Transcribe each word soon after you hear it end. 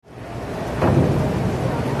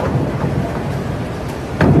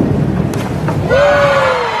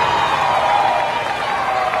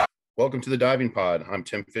Welcome to the Diving Pod. I'm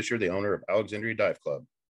Tim Fisher, the owner of Alexandria Dive Club.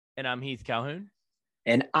 And I'm Heath Calhoun.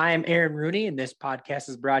 And I'm Aaron Rooney, and this podcast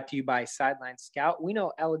is brought to you by Sideline Scout. We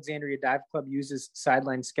know Alexandria Dive Club uses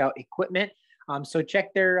Sideline Scout equipment, so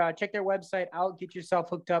check their website out. Get yourself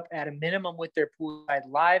hooked up at a minimum with their Poolside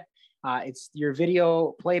Live. It's your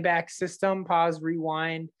video playback system. Pause,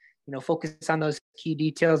 rewind. Focus on those key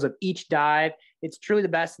details of each dive. It's truly the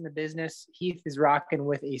best in the business. Heath is rocking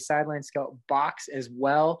with a Sideline Scout box as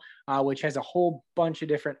well, which has a whole bunch of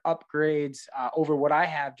different upgrades over what I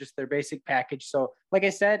have, just their basic package. So like I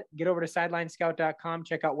said, get over to sidelinescout.com,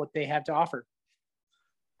 check out what they have to offer.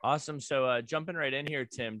 Awesome. So jumping right in here,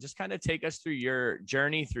 Tim, just kind of take us through your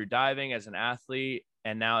journey through diving as an athlete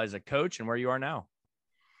and now as a coach and where you are now.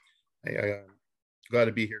 Hey, glad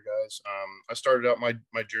to be here, guys. I started out my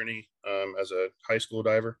journey as a high school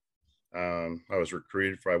diver. I was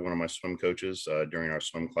recruited by one of my swim coaches during our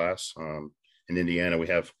swim class. In Indiana, we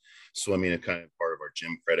have swimming as kind of part of our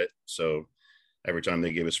gym credit. So every time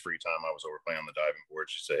they gave us free time, I was over playing on the diving board.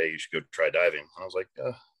 She said, "Hey, you should go try diving." I was like,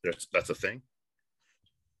 "That's a thing."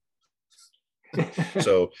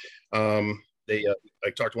 So I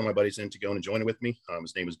talked to one of my buddies into going and joining with me.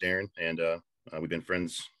 His name is Darren, and we've been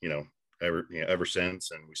friends, ever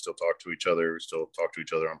since, and we still talk to each other. We still talk to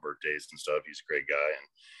each other on birthdays and stuff. He's a great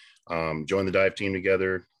guy, and joined the dive team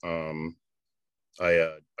together.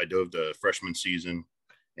 I dove the freshman season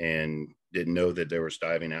and didn't know that there was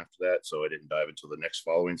diving after that, so I didn't dive until the next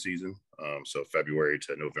following season. So February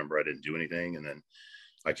to November, I didn't do anything, and then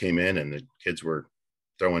I came in, and the kids were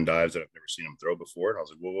throwing dives that I've never seen them throw before, and I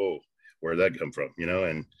was like, "Whoa, where did that come from?"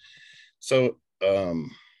 And so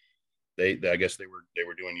I guess they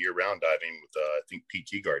were doing year-round diving with I think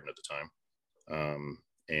PT Garden at the time,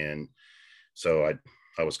 and so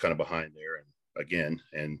I was kind of behind there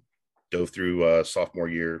and dove through sophomore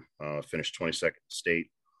year, finished 22nd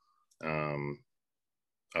state.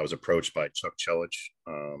 I was approached by Chuck Chelich.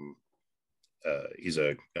 He's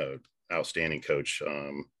a outstanding coach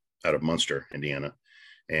out of Munster, Indiana,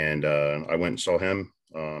 and I went and saw him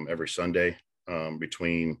every Sunday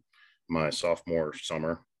between my sophomore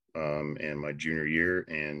summer and my junior year,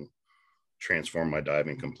 and transformed my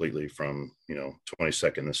diving completely from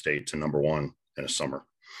 22nd in the state to number one in a summer.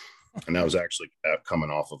 And that was actually coming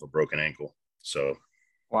off of a broken ankle. So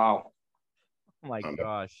wow. Oh my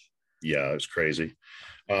gosh. Yeah, it was crazy.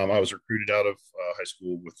 I was recruited out of high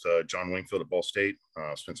school with John Wingfield at Ball State.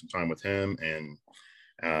 Spent some time with him, and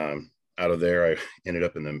out of there I ended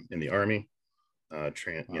up in the Army. I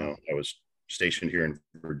was stationed here in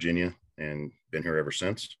Virginia and been here ever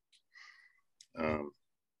since.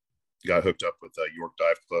 Got hooked up with York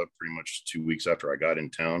Dive Club pretty much 2 weeks after I got in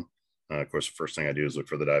town. Of course, the first thing I do is look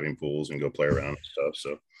for the diving pools and go play around and stuff.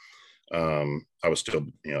 So I was still,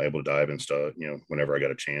 able to dive and stuff, whenever I got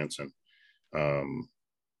a chance, and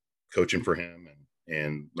coaching for him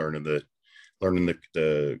and learning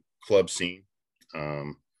the club scene.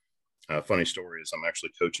 Funny story is I'm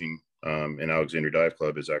actually coaching in Alexandria Dive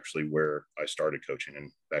Club is actually where I started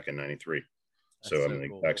coaching back in '93. So I'm in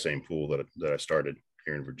the exact same pool that I started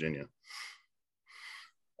here in Virginia.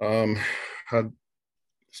 I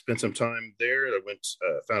spent some time there. I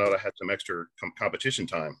found out I had some extra competition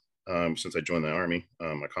time since I joined the Army.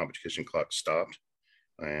 My competition clock stopped,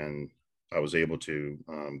 and I was able to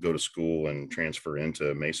go to school and transfer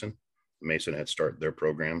into Mason. Mason had started their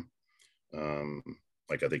program,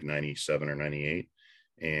 I think 97 or 98.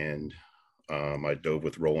 And I dove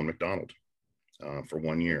with Roland McDonald for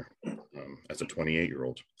 1 year as a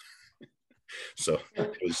 28-year-old. So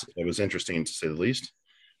it was interesting to say the least.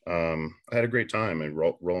 I had a great time, and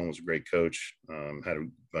Roland was a great coach. Had a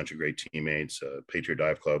bunch of great teammates. Patriot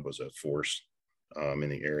Dive Club was a force in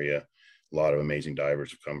the area. A lot of amazing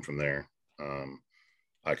divers have come from there.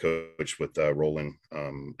 I coached with Roland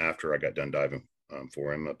after I got done diving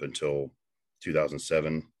for him up until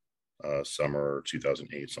 2007 summer or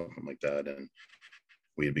 2008, something like that, and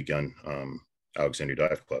we had begun Alexandria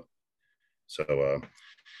Dive Club. So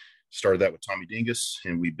started that with Tommy Dingus,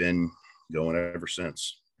 and we've been going ever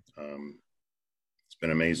since. It's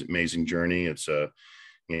been an amazing journey. It's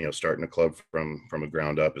starting a club from a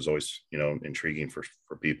ground up is always intriguing for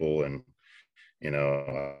people, and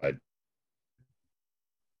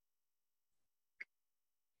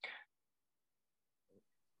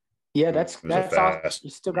that's awesome. You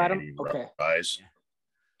still got him? Okay.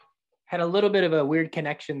 Had a little bit of a weird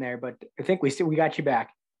connection there, but I think we got you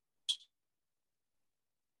back.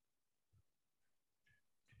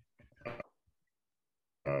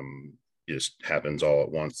 It just happens all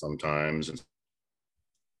at once sometimes, and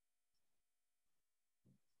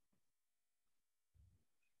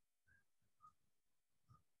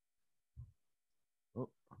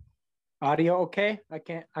Audio okay?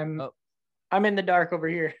 I'm in the dark over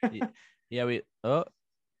here. Yeah, you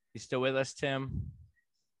still with us, Tim?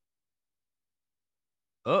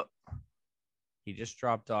 Oh, he just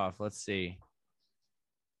dropped off. Let's see.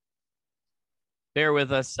 Bear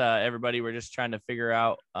with us, everybody. We're just trying to figure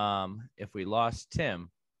out if we lost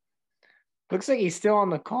Tim. Looks like he's still on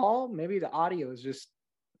the call. Maybe the audio is just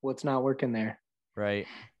what's not working there. Right.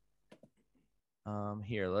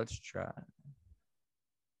 Here, let's try.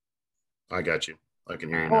 I got you. I can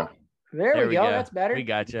hear you now. There we go. That's better. We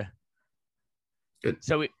got you. Good.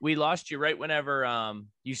 So we lost you right whenever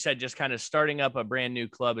you said just kind of starting up a brand new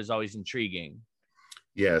club is always intriguing.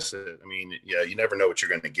 Yes. I mean, yeah, you never know what you're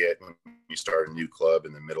going to get when you start a new club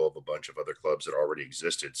in the middle of a bunch of other clubs that already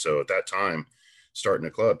existed. So at that time, starting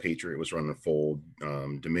a club, Patriot was running full,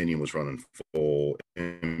 Dominion was running full,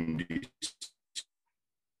 MDC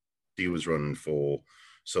was running full.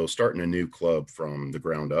 So starting a new club from the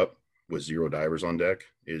ground up with 0 divers on deck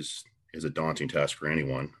is a daunting task for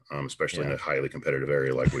anyone, especially in a highly competitive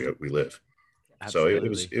area like we live.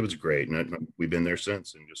 Absolutely. So it was great, and we've been there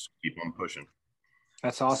since, and just keep on pushing.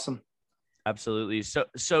 That's awesome. Absolutely.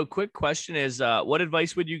 So quick question is, what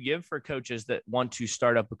advice would you give for coaches that want to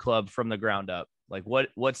start up a club from the ground up? Like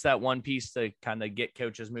what's that one piece to kind of get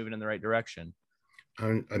coaches moving in the right direction?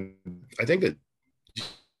 I think that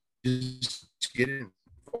just get involved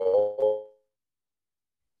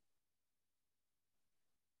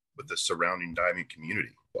with the surrounding diving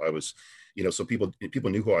community. I was, so people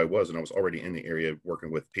knew who I was, and I was already in the area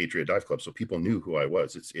working with Patriot Dive Club. So people knew who I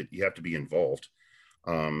was. You have to be involved.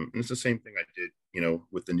 And it's the same thing I did,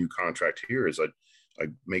 with the new contract here is I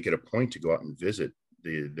make it a point to go out and visit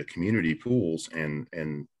the community pools and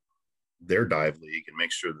their dive league and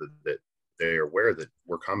make sure that they are aware that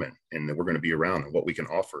we're coming and that we're going to be around and what we can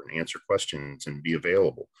offer and answer questions and be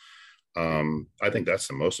available. I think that's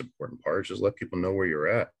the most important part, is just let people know where you're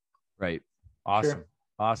at. Right. Awesome. Sure.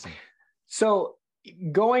 Awesome. So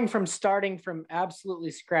going from starting from absolutely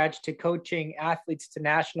scratch to coaching athletes to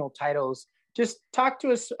national titles, just talk to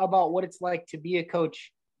us about what it's like to be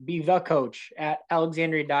the coach at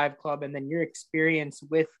Alexandria Dive Club, and then your experience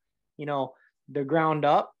with, the ground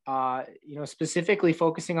up, specifically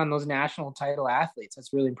focusing on those national title athletes.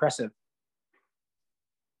 That's really impressive.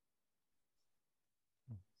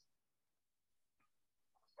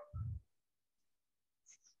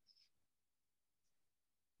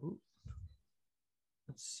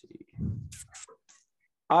 Let's see.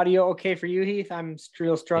 Audio okay for you, Heath? I'm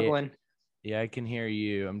still struggling. Yeah, I can hear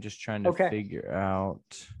you. I'm just trying to figure out.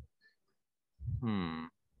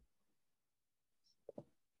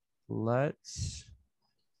 Let's.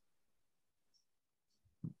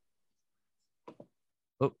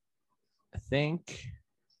 Oh, I think.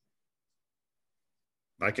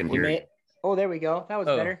 I can hear you. Oh, there we go. That was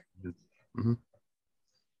better. Mm-hmm.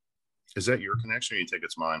 Is that your connection, or you think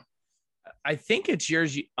it's mine? I think it's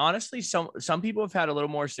yours. Honestly, some people have had a little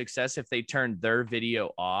more success if they turn their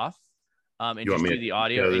video off and just do the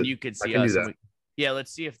audio, and you could see us.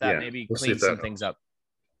 Let's see if that maybe cleans some things up.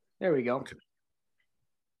 There we go. Okay.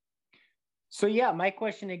 So my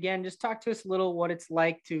question again, just talk to us a little what it's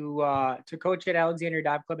like to coach at Alexandria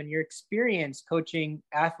Dive Club and your experience coaching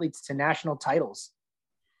athletes to national titles.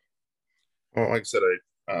 Well, like I said,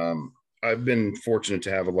 I've been fortunate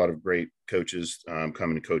to have a lot of great coaches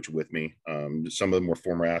come and coach with me. Some of them were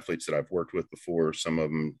former athletes that I've worked with before. Some of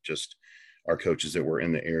them just are coaches that were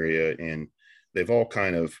in the area, and they've all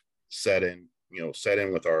kind of set in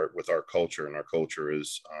with our culture. And our culture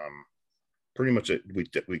is pretty much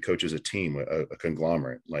we coach as a team, a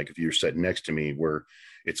conglomerate. Like if you're sitting next to me, where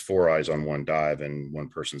it's 4 eyes on one dive and one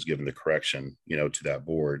person's giving the correction, to that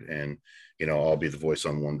board, and I'll be the voice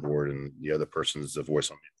on one board and the other person is the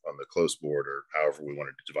voice on the close board, or however we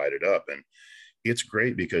wanted to divide it up. And it's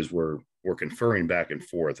great because we're conferring back and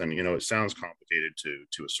forth. And it sounds complicated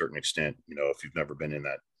to a certain extent, if you've never been in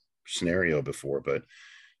that scenario before, but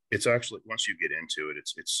it's actually, once you get into it,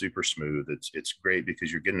 it's super smooth. It's great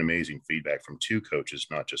because you're getting amazing feedback from 2 coaches,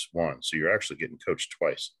 not just one. So you're actually getting coached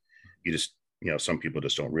twice. You just, some people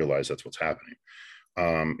just don't realize that's what's happening.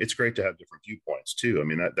 It's great to have different viewpoints too. I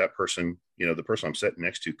mean, that person, the person I'm sitting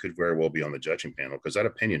next to could very well be on the judging panel, because that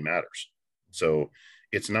opinion matters. So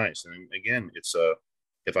it's nice. And again, it's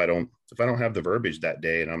if I don't have the verbiage that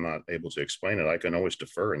day and I'm not able to explain it, I can always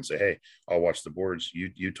defer and say, hey, I'll watch the boards.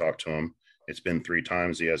 You talk to him. It's been 3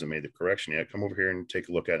 times. He hasn't made the correction yet. Come over here and take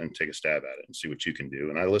a look at it and take a stab at it and see what you can do.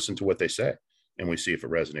 And I listen to what they say, and we see if it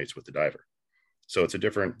resonates with the diver. So it's a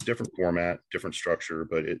different format, different structure,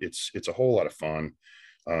 but it's a whole lot of fun.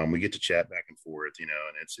 We get to chat back and forth, and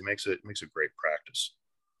it makes a great practice.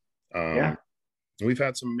 we've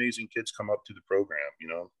had some amazing kids come up through the program,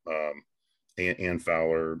 Ann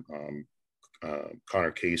Fowler,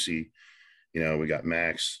 Connor Casey, we got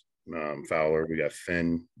Max Fowler, we got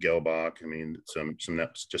Finn Gelbach. I mean, some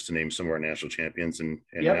just to name some of our national champions, and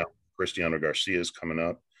yep. Now Cristiano Garcia is coming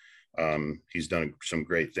up. He's done some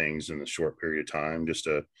great things in a short period of time. Just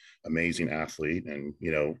a amazing athlete, and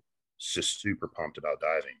just super pumped about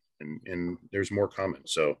diving. And there's more coming.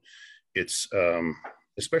 So it's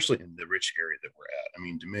especially in the rich area that we're at. I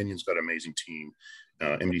mean, Dominion's got an amazing team.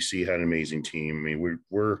 MDC had an amazing team. I mean,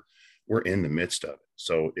 we're in the midst of it.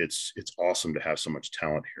 So it's awesome to have so much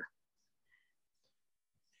talent here.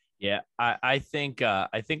 Yeah, I think a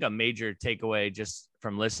major takeaway just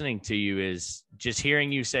from listening to you is just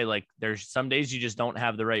hearing you say, like, there's some days you just don't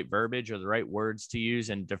have the right verbiage or the right words to use,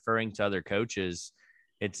 and deferring to other coaches.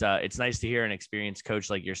 It's nice to hear an experienced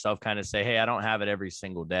coach like yourself kind of say, hey, I don't have it every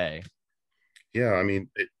single day. Yeah, I mean,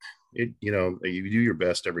 you do your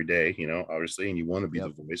best every day, obviously, and you want to be the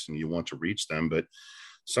voice and you want to reach them, but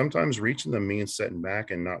sometimes reaching them means setting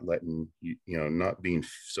back and not letting not being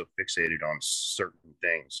so fixated on certain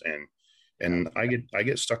things. And I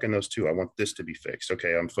get stuck in those too. I want this to be fixed.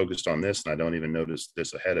 Okay, I'm focused on this, and I don't even notice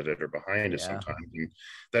this ahead of it or behind it sometimes. And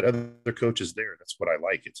that other coach is there. That's what I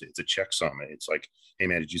like. It's a checksum. It's like, hey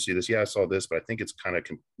man, did you see this? Yeah, I saw this, but I think it's kind of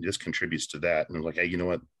this contributes to that. And I'm like, hey, you know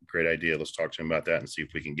what? Great idea. Let's talk to him about that and see if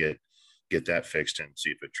we can get that fixed and see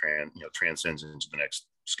if it transcends into the next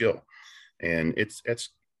skill. And it's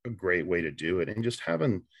a great way to do it. And just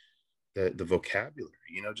having the vocabulary,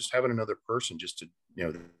 just having another person just to,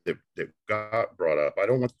 that got brought up. I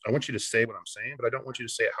want you to say what I'm saying, but I don't want you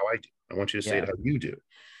to say it how I do. I want you to say it how you do.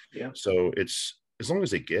 Yeah. So it's, as long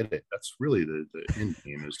as they get it, that's really the end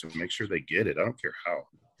game, is to make sure they get it. I don't care how.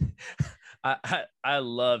 I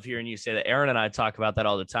love hearing you say that. Aaron and I talk about that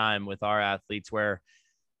all the time with our athletes, where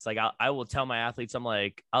it's like, I will tell my athletes, I'm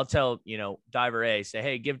like, I'll tell, diver A, say,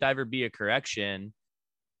 hey, give diver B a correction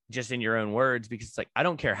just in your own words, because it's like, I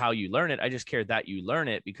don't care how you learn it. I just care that you learn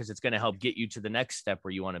it, because it's going to help get you to the next step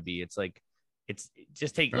where you want to be. It's like, it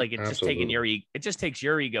just takes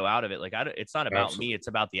your ego out of it. Like, it's not about me. It's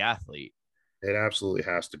about the athlete. It absolutely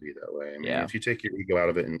has to be that way. I mean, if you take your ego out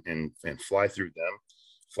of it and fly through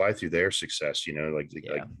their success, like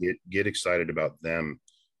get excited about them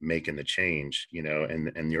making the change,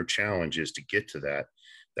 and your challenge is to get to that.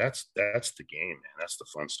 That's the game, man. That's the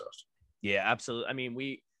fun stuff. Yeah, absolutely. I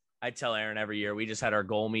mean, I tell Aaron every year, we just had our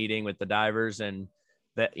goal meeting with the divers, and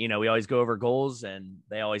that, we always go over goals, and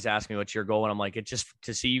they always ask me, what's your goal? And I'm like, it's just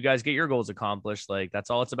to see you guys get your goals accomplished. Like,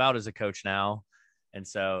 that's all it's about as a coach now. And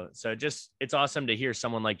so it's awesome to hear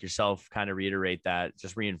someone like yourself kind of reiterate that. It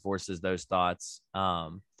just reinforces those thoughts.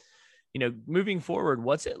 Moving forward,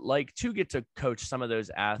 what's it like to get to coach some of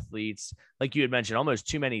those athletes? Like you had mentioned, almost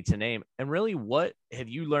too many to name. And really, what have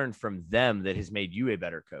you learned from them that has made you a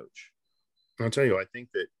better coach? I'll tell you, I think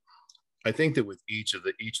that with each of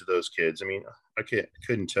those kids, I mean,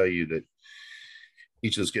 couldn't tell you that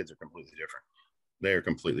each of those kids are completely different. They are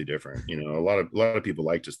completely different. A lot of people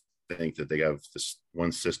like to think that they have this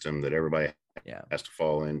one system that everybody has to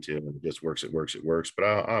fall into, and it just works. It works. But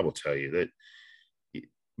I will tell you that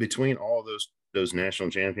between all those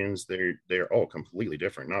national champions, they're all completely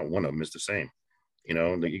different. Not one of them is the same.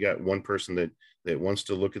 You got one person that wants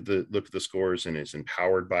to look at the scores and is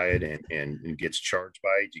empowered by it and gets charged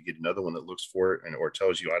by it. You get another one that looks for it or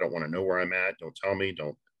tells you, I don't want to know where I'm at. Don't tell me.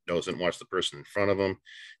 Doesn't watch the person in front of them,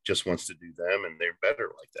 just wants to do them, and they're better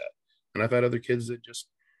like that. And I've had other kids that just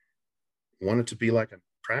want it to be like a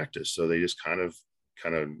practice, so they just kind of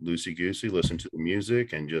loosey goosey, listen to the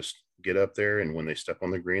music and just get up there. And when they step on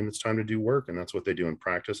the green, it's time to do work, and that's what they do in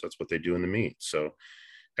practice. That's what they do in the meet. So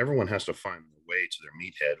everyone has to find their way to their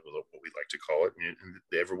meathead, what we like to call it, and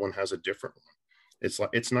everyone has a different one.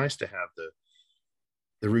 It's nice to have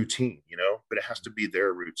the routine, but it has to be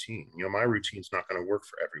their routine. My routine's not going to work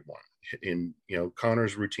for everyone. And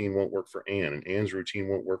Connor's routine won't work for Ann, and Ann's routine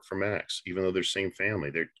won't work for Max, even though they're same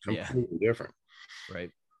family. They're completely different.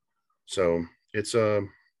 Right. So it's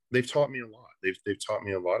they've taught me a lot. They've taught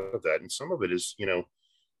me a lot of that, and some of it is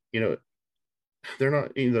they're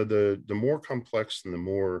not, the more complex and the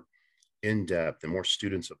more in depth, the more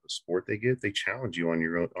students of the sport they get, they challenge you on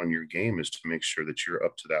your game, is to make sure that you're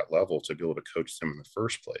up to that level to be able to coach them in the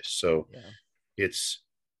first place. So it's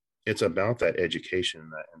about that education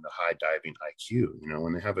and the high diving IQ.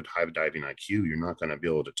 When they have a high diving IQ, you're not going to be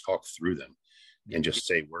able to talk through them and just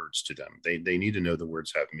say words to them. They need to know the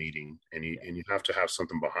words have meaning, and you have to have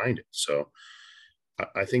something behind it. So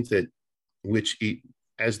I think that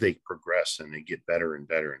as they progress and they get better and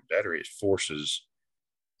better and better, it forces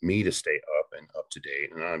me to stay up and up to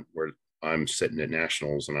date. And I'm sitting at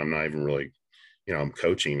nationals and I'm not even really, I'm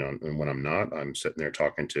coaching on, and when I'm not, I'm sitting there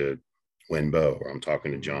talking to Winbo, or I'm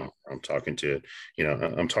talking to John, or I'm talking to,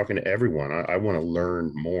 I'm talking to everyone. I want to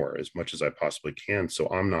learn more as much as I possibly can, so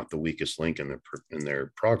I'm not the weakest link in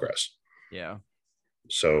their progress. Yeah.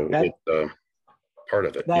 So it's part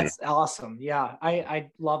of it. That's awesome. Yeah, I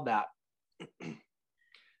love that.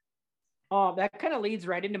 That kind of leads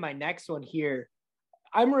right into my next one here.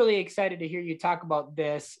 I'm really excited to hear you talk about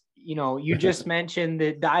this. You just mentioned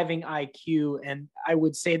the diving IQ, and I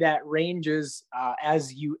would say that ranges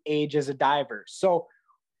as you age as a diver. So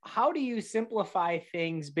how do you simplify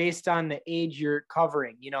things based on the age you're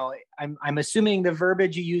covering? I'm assuming the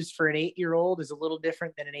verbiage you use for an 8-year-old is a little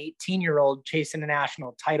different than an 18-year-old chasing a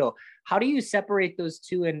national title. How do you separate those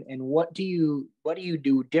two, and what do you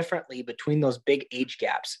do differently between those big age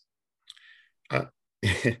gaps?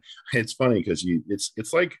 It's funny because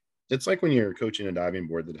it's like when you're coaching a diving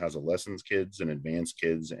board that has a lessons kids, an advanced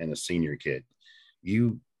kids, and a senior kid.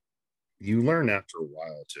 You learn after a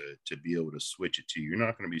while to be able to switch it to. You're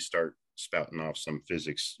not going to be start spouting off some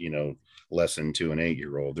physics lesson to an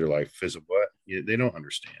 8-year-old. They're like, physics what? They don't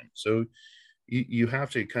understand. So you have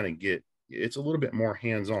to kind of get, it's a little bit more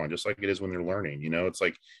hands-on, just like it is when they're learning. It's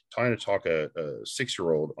like trying to talk a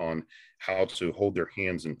 6-year-old on how to hold their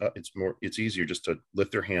hands, and it's easier just to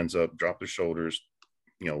lift their hands up, drop their shoulders,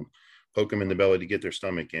 poke them in the belly to get their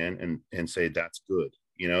stomach in, and say that's good.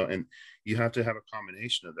 And you have to have a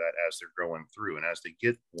combination of that as they're going through, and as they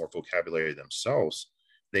get more vocabulary themselves,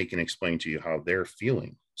 they can explain to you how they're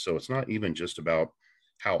feeling. So it's not even just about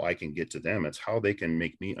how I can get to them, it's how they can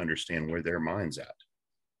make me understand where their mind's at.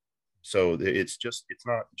 So it's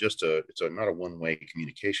not a one-way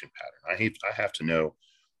communication pattern. I have to know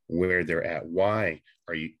where they're at. Why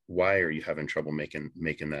are you having trouble making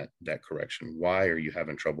that correction? Why are you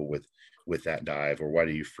having trouble with that dive? Or why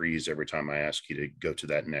do you freeze every time I ask you to go to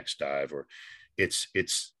that next dive? Or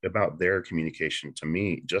it's about their communication to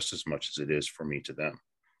me just as much as it is for me to them.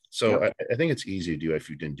 So yep. I think it's easy to do if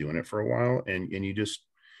you've been doing it for a while, and you just,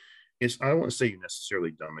 I don't want to say you necessarily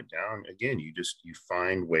dumb it down. Again, you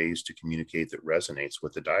find ways to communicate that resonates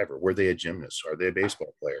with the diver. Were they a gymnast? Are they a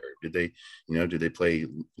baseball player? Did they play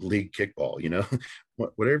league kickball?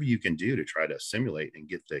 Whatever you can do to try to simulate and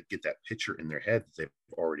get that picture in their head that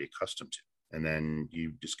they've already accustomed to. And then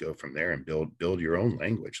you just go from there and build your own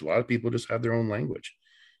language. A lot of people just have their own language.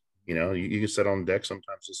 You can sit on deck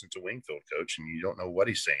sometimes, listen to Wingfield coach, and you don't know what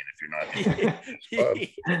he's saying if you're not in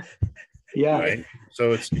his pub. Yeah. Right.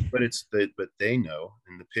 So but they know,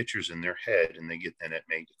 and the picture's in their head, and it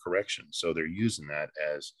made the correction. So they're using that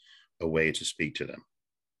as a way to speak to them.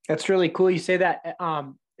 That's really cool. You say that.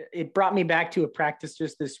 It brought me back to a practice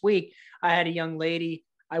just this week. I had a young lady.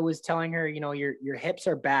 I was telling her, your hips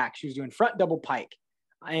are back. She was doing front double pike.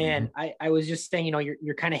 And I was just saying,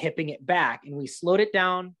 you're kind of hipping it back. And we slowed it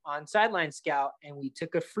down on Sideline Scout, and we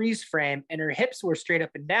took a freeze frame, and her hips were straight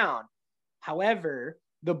up and down. However,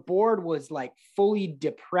 the board was like fully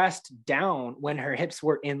depressed down when her hips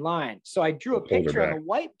were in line. So I drew a picture on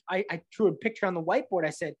the I drew a picture on the whiteboard.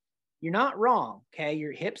 I said, you're not wrong. Okay.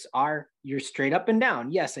 Your hips you're straight up and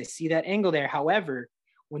down. Yes, I see that angle there. However,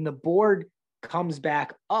 when the board comes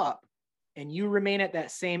back up and you remain at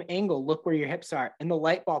that same angle, look where your hips are. And the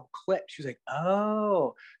light bulb clicked. She was like,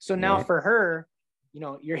 oh, so now for her,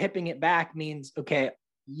 you're hipping it back means, okay,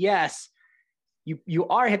 yes, you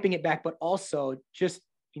are hipping it back, but also just,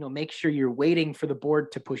 make sure you're waiting for the board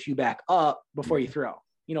to push you back up before you throw.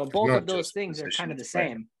 Both of those things are kind of the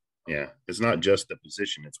same. Yeah. It's not just the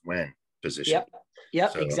position, it's when position.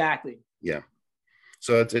 Yep. So, exactly. Yeah.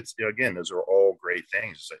 So it's again, those are all great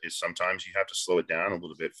things. It's sometimes you have to slow it down a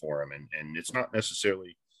little bit for them. And it's not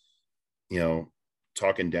necessarily,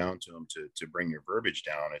 talking down to them to bring your verbiage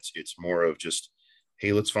down. It's more of just,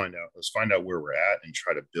 hey, let's find out where we're at and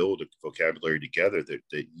try to build a vocabulary together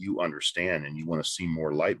that you understand, and you want to see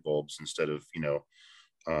more light bulbs instead of,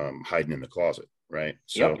 hiding in the closet. Right.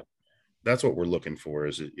 So that's what we're looking for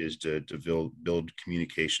is to build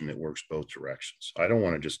communication that works both directions. I don't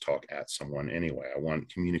want to just talk at someone anyway. I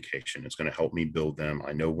want communication. It's going to help me build them.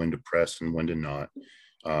 I know when to press and when to not.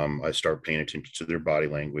 I start paying attention to their body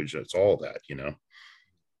language. It's all that,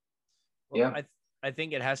 Well, I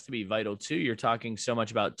think it has to be vital too. You're talking so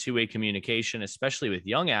much about two-way communication, especially with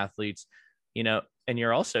young athletes, and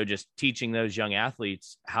you're also just teaching those young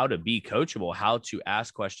athletes how to be coachable, how to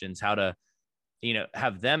ask questions, how to,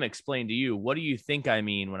 have them explain to you, what do you think I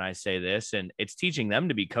mean when I say this? And it's teaching them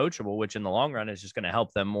to be coachable, which in the long run is just going to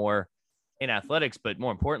help them more in athletics, but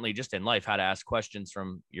more importantly, just in life, how to ask questions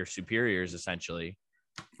from your superiors, essentially.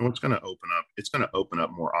 Well, it's going to open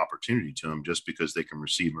up more opportunity to them just because they can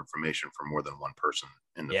receive information from more than one person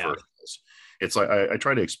in the first place. It's like, I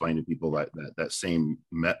try to explain to people that same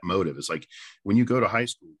motive is like, when you go to high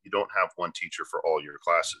school, you don't have one teacher for all your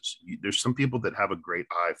classes. There's some people that have a great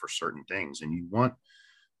eye for certain things, and you want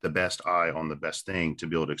the best eye on the best thing to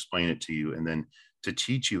be able to explain it to you and then to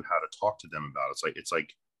teach you how to talk to them about it. It's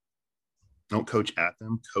like don't coach at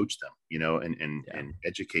them, coach them, and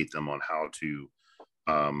educate them on how to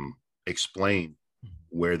explain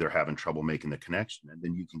where they're having trouble making the connection, and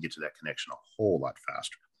then you can get to that connection a whole lot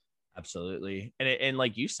faster. Absolutely. And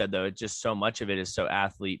like you said, though, it's just so much of it is so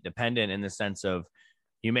athlete dependent in the sense of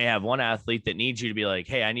you may have one athlete that needs you to be like,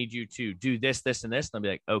 hey, I need you to do this, this, and this. And they'll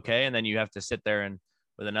be like, okay. And then you have to sit there and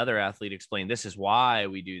with another athlete explain, this is why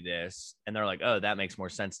we do this. And they're like, oh, that makes more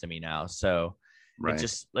sense to me now. So It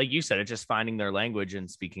just, like you said, it's just finding their language and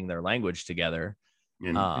speaking their language together.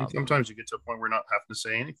 And sometimes you get to a point where you're not having to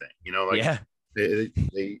say anything,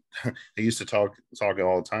 they used to talk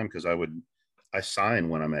all the time because I sign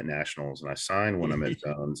when I'm at nationals and I sign when I'm at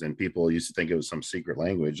zones, and people used to think it was some secret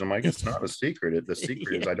language. I'm like, it's not a secret. The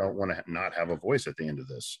secret is I don't want to not have a voice at the end of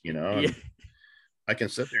this, I can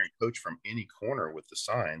sit there and coach from any corner with the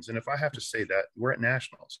signs. And if I have to say that, we're at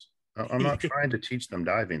nationals. I'm not trying to teach them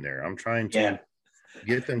diving there. I'm trying to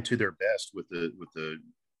get them to their best with the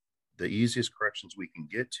easiest corrections we can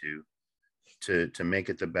get to make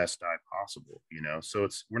it the best dive possible, So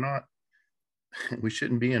we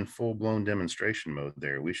shouldn't be in full blown demonstration mode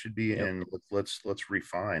there. We should be in let's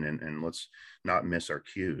refine and let's not miss our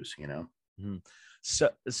cues, Mm-hmm.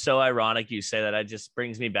 So ironic you say that. It just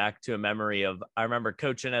brings me back to a memory of, I remember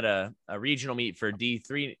coaching at a regional meet for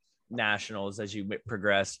D3 nationals as you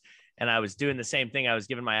progress. And I was doing the same thing. I was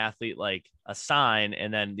giving my athlete like a sign,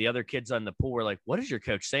 and then the other kids on the pool were like, what is your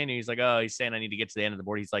coach saying? And he's like, oh, he's saying I need to get to the end of the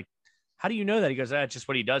board. He's like, how do you know that? He goes, that's just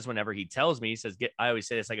what he does whenever he tells me. He says, I always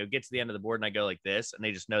say this, I go, get to the end of the board, and I go like this, and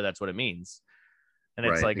they just know that's what it means. And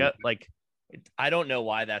it's I don't know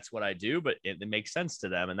why that's what I do, but it makes sense to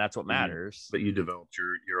them, and that's what matters. But you developed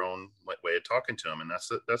your own way of talking to them, and that's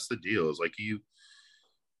the deal. Is like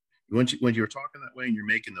when you're talking that way and you're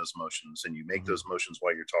making those motions and you make those motions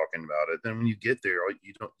while you're talking about it, then when you get there,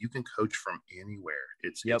 you can coach from anywhere.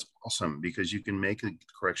 It's awesome because you can make a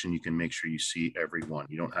correction. You can make sure you see everyone.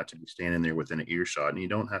 You don't have to be standing there within an earshot, and you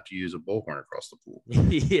don't have to use a bullhorn across the pool.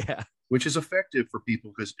 Which is effective for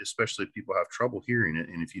people because especially if people have trouble hearing it.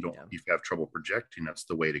 And if you have trouble projecting, that's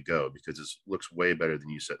the way to go because it looks way better than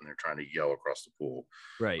you sitting there trying to yell across the pool.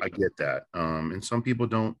 Right. I get that. And some people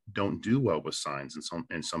don't do well with signs,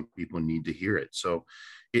 and some people need to hear it. So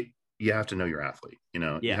you have to know your athlete, you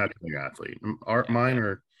have to know your athlete. Mine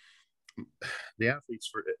are the athletes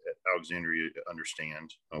for Alexandria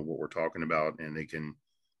understand what we're talking about, and they can,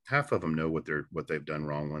 half of them know what they've done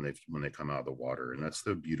wrong when they come out of the water. And that's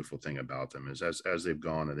the beautiful thing about them is as they've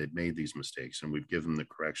gone and they've made these mistakes and we've given them the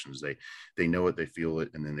corrections, they know it, they feel it,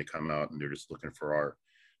 and then they come out and they're just looking for our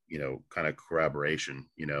kind of corroboration,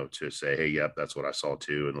 to say, hey, yep, that's what I saw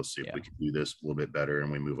too, and let's see if we can do this a little bit better,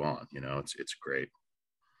 and we move on. It's great.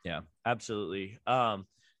 Yeah, absolutely.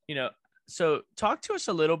 So talk to us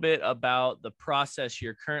a little bit about the process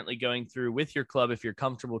you're currently going through with your club, if you're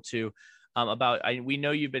comfortable to. We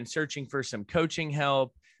know you've been searching for some coaching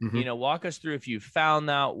help. Walk us through if you found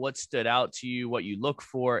out what stood out to you, what you look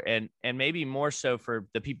for, and maybe more so for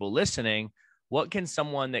the people listening, what can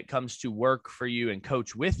someone that comes to work for you and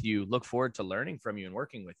coach with you look forward to learning from you and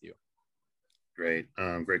working with you? Great.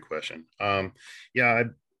 Great question. I've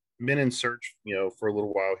been in search, for a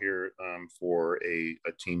little while here, for a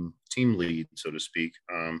team lead, so to speak,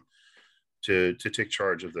 to take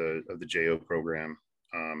charge of the JO program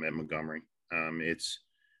at Montgomery. It's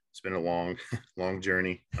been a long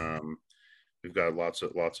journey. We've got lots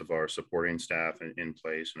of our supporting staff in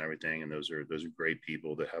place and everything, and those are great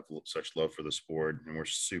people that have such love for the sport, and we're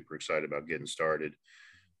super excited about getting started.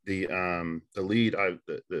 The lead,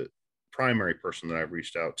 the primary person that I've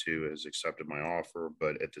reached out to has accepted my offer,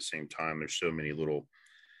 but at the same time, there's so many little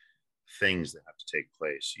things that have to take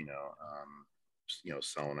place,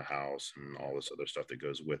 selling a house and all this other stuff that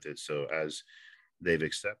goes with it. So as they've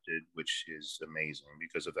accepted, which is amazing,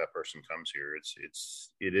 because if that person comes here,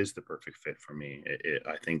 it is the perfect fit for me.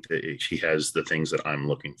 I think that she has the things that I'm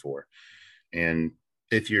looking for. And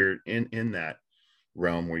if you're in that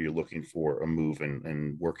realm where you're looking for a move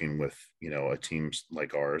and working with, a team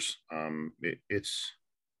like ours, I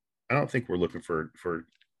don't think we're looking for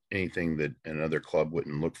anything that another club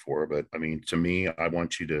wouldn't look for. But I mean, to me, I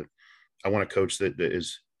want a coach that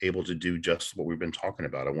is able to do just what we've been talking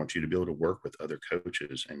about. I want you to be able to work with other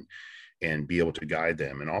coaches and be able to guide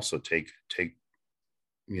them, and also take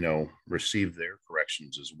receive their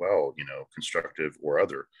corrections as well, constructive or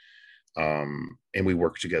other. And we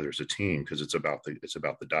work together as a team because it's about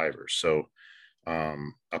the divers. So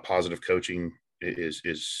a positive coaching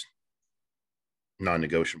is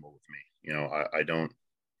non-negotiable with me.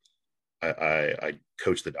 I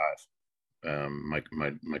coach the dive.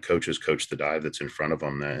 My coaches coach the dive that's in front of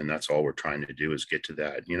them, and that's all we're trying to do is get to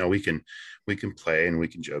that. We can play and we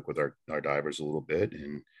can joke with our divers a little bit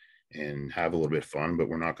and have a little bit of fun, but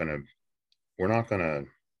we're not gonna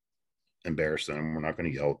embarrass them. We're not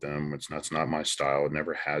going to yell at them. It's not my style. It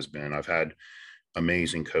never has been. I've had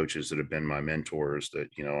amazing coaches that have been my mentors that,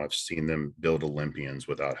 I've seen them build Olympians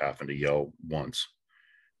without having to yell once.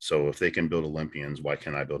 So if they can build Olympians, why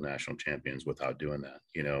can't I build national champions without doing that?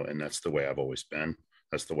 And that's the way I've always been.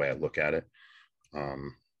 That's the way I look at it.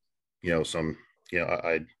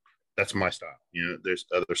 That's my style. There's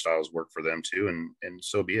other styles work for them too. And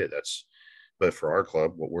so be it. But for our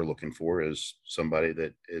club, what we're looking for is somebody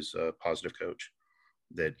that is a positive coach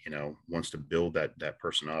that, wants to build that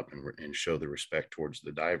person up and show the respect towards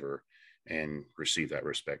the diver and receive that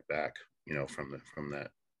respect back,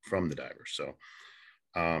 from the diver. So,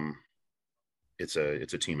 it's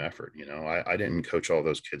a team effort. I didn't coach all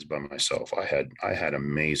those kids by myself. I had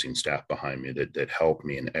amazing staff behind me that helped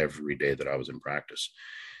me in every day that I was in practice,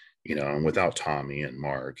 and without Tommy and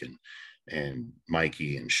Mark and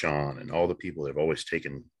Mikey and Sean and all the people that have always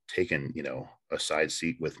taken, a side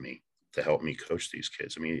seat with me to help me coach these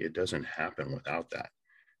kids. I mean, it doesn't happen without that.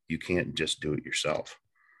 You can't just do it yourself.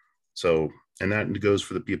 So, and that goes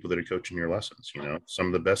for the people that are coaching your lessons. Some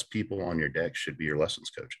of the best people on your deck should be your lessons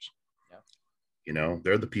coaches. Yeah.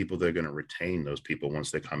 They're the people that are going to retain those people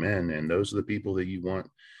once they come in. And those are the people that you want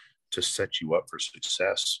to set you up for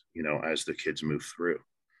success, as the kids move through.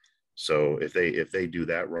 So if they do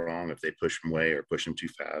that wrong, if they push them away or push them too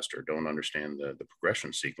fast or don't understand the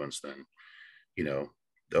progression sequence, then,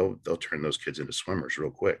 they'll turn those kids into swimmers real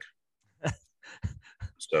quick.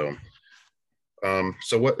 So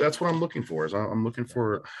that's what I'm looking for is I'm looking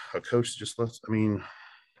for a coach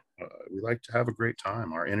we like to have a great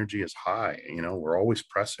time. Our energy is high. We're always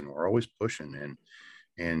pressing, we're always pushing,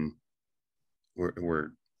 and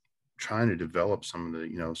we're trying to develop some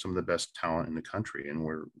of the best talent in the country. And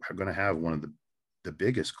we're going to have one of the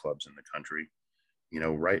biggest clubs in the country,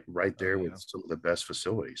 right there with some of the best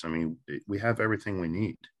facilities. I mean, we have everything we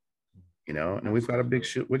need, and we've got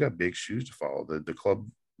we got big shoes to follow. The club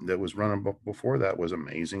that was running before that was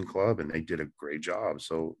amazing club and they did a great job.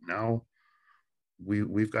 So now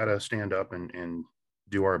we've got to stand up and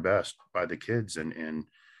do our best by the kids. And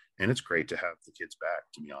it's great to have the kids back,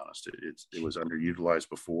 to be honest. It was underutilized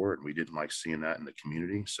before and we didn't like seeing that in the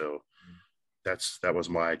community. So that was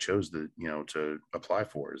why I chose to apply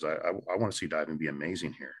for it. Is I want to see diving be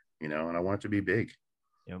amazing here, and I want it to be big.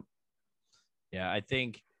 Yep. Yeah. I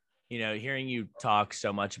think, hearing you talk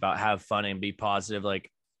so much about have fun and be positive, like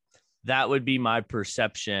that would be my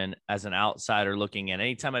perception as an outsider looking in.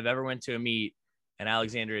 Anytime I've ever went to a meet and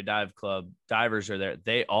Alexandria Dive Club divers are there,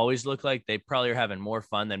 they always look like they probably are having more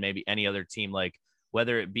fun than maybe any other team, like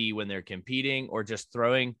whether it be when they're competing or just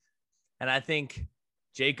throwing. And I think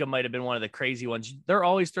Jacob might have been one of the crazy ones. They're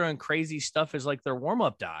always throwing crazy stuff as like their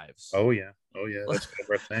warm-up dives. Oh yeah. That's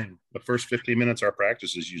our thing. The first 15 minutes our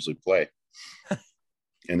practices usually play.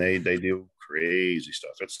 And they do crazy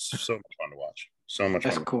stuff. It's so much fun to watch. So much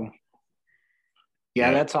fun. That's cool.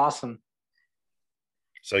 Yeah, that's awesome.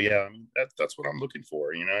 So yeah, that's what I'm looking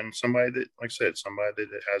for, and somebody that, like I said, somebody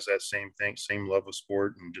that has that same love of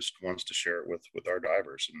sport and just wants to share it with our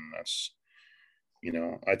divers. And that's,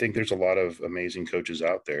 I think there's a lot of amazing coaches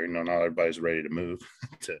out there. Not everybody's ready to move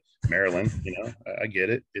to Maryland. I get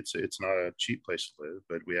it. It's not a cheap place to live,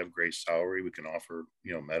 but we have great salary. We can offer,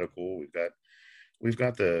 medical. We've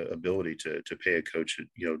got the ability to pay a coach,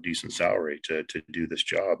 decent salary to do this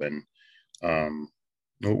job. And,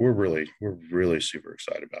 we're really super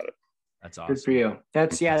excited about it. That's awesome. Good for you.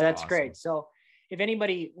 That's awesome. Great. So if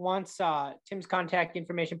anybody wants Tim's contact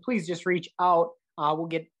information, please just reach out. We'll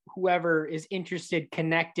get whoever is interested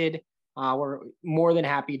connected. We're more than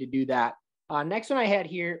happy to do that. Next one I had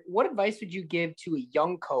here, what advice would you give to a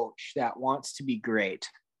young coach that wants to be great?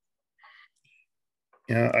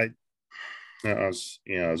 Yeah, as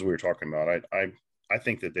we were talking about, I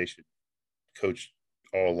think that they should coach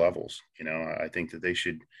all levels. I think that they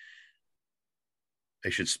should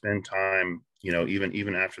spend time,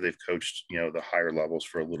 even after they've coached, the higher levels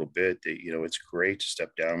for a little bit. It's great to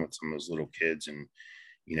step down with some of those little kids and,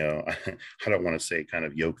 I don't want to say kind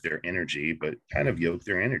of yoke their energy, but kind of yoke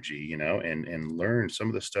their energy, and learn some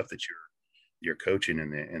of the stuff that you're coaching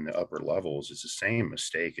in the upper levels. It's the same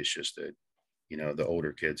mistake. It's just that, the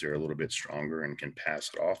older kids are a little bit stronger and can pass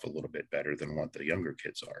it off a little bit better than what the younger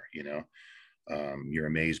kids are. You're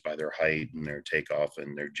amazed by their height and their takeoff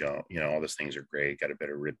and their jump. All those things are great, got a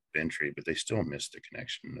better rip entry, but they still miss the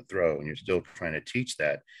connection in the throw. And you're still trying to teach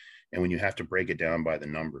that. And when you have to break it down by the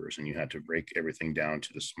numbers and you have to break everything down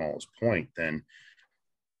to the smallest point, then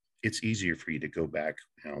it's easier for you to go back,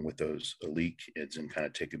 with those elite kids and kind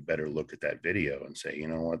of take a better look at that video and say, you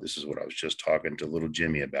know what, this is what I was just talking to little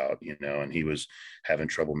Jimmy about, and he was having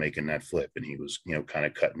trouble making that flip, and he was, kind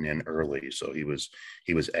of cutting in early. So he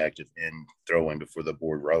was active in throwing before the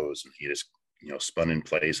board rose, and he just, spun in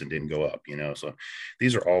place and didn't go up, so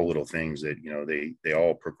these are all little things that, they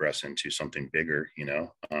all progress into something bigger,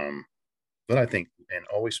 but I think, and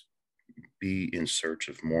always be in search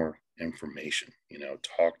of more information,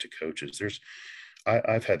 talk to coaches.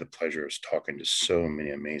 I've had the pleasure of talking to so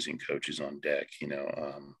many amazing coaches on deck.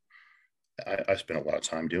 I spent a lot of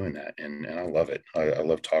time doing that, and I love it. I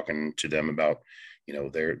love talking to them about,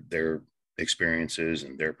 their experiences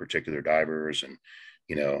and their particular divers, and,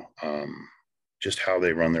 just how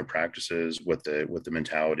they run their practices, what the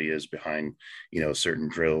mentality is behind, certain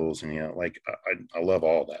drills. And, I love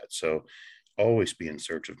all that. So always be in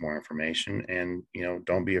search of more information, and,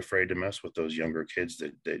 don't be afraid to mess with those younger kids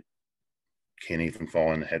that can't even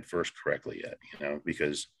fall in the head first correctly yet,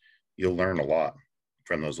 because you'll learn a lot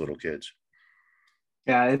from those little kids.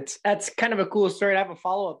 Yeah, that's kind of a cool story. I have a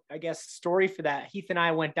follow-up, I guess, story for that. Heath and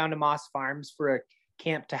I went down to Moss Farms for a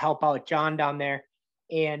camp to help out John down there.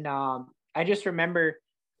 And I just remember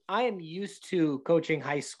I am used to coaching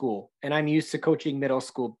high school and I'm used to coaching middle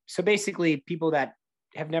school. So basically people that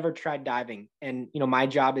have never tried diving. And, my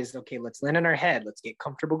job is, okay, let's land on our head. Let's get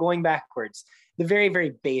comfortable going backwards. The very,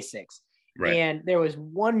 very basics. Right. And there was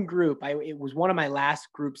one group, it was one of my last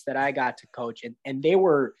groups that I got to coach, and they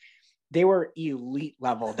were elite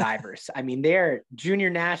level divers. I mean, they're junior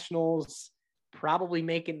nationals, probably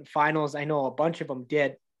making finals. I know a bunch of them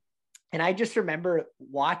did. And I just remember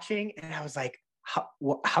watching, and I was like,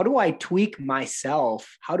 how do I tweak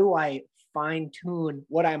myself? How do I fine tune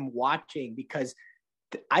what I'm watching? Because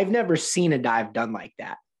I've never seen a dive done like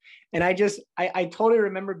that. And I totally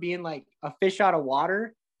remember being like a fish out of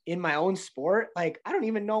water in my own sport. Like, I don't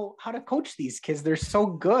even know how to coach these kids. They're so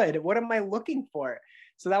good. What am I looking for?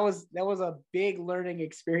 So that was a big learning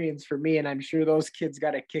experience for me. And I'm sure those kids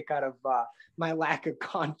got a kick out of my lack of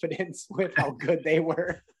confidence with how good they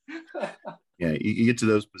were. Yeah. You get to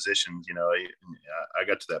those positions, I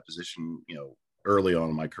got to that position, early on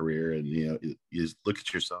in my career, and, you just look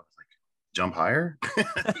at yourself like, jump higher.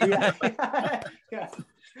 Yeah.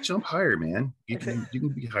 Jump higher, man. You can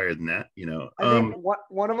be higher than that, I think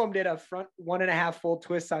one of them did a front 1.5 full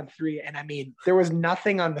twist on 3, and I mean, there was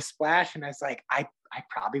nothing on the splash, and I was like, I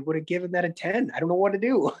probably would have given that a 10. I don't know what to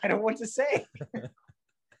do. I don't know what to say.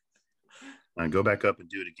 Go back up and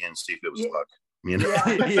do it again. See if it was luck.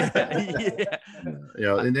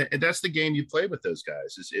 Yeah. And that's the game you play with those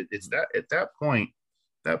guys. It's that at that point,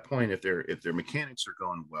 if their mechanics are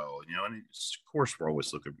going well, and of course we're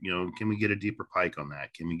always looking, can we get a deeper pike on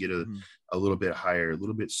that? Can we get a little bit higher, a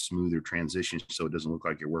little bit smoother transition so it doesn't look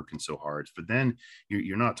like you're working so hard? But then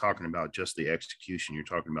you're not talking about just the execution. You're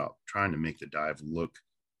talking about trying to make the dive look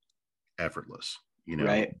effortless.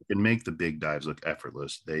 Right. And make the big dives look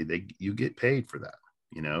effortless. You get paid for that,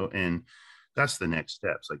 and that's the next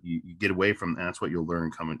steps. Like you get away from, and that's what you'll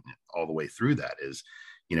learn coming all the way through that is,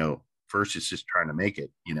 first it's just trying to make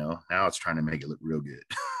it, now it's trying to make it look real good.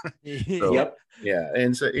 So, yep. Yeah.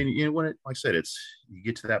 And so, and when like I said, you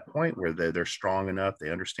get to that point where they're strong enough, they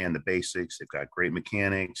understand the basics, they've got great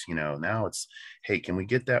mechanics, now it's, hey, can we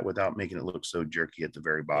get that without making it look so jerky at the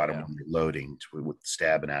very bottom when you're loading with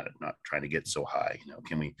stabbing at it, not trying to get so high,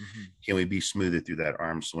 can we be smoother through that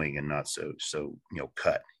arm swing and not so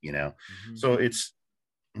cut, so it's,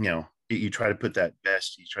 you try to put that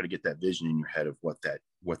best, you try to get that vision in your head of what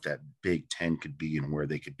that Big 10 could be and where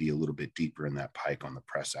they could be a little bit deeper in that pike on the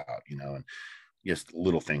press out, and just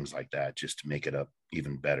little things like that, just to make it up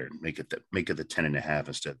even better, make it the 10.5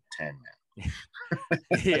 instead of 10, man.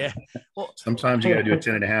 Yeah. Well, sometimes you got to do a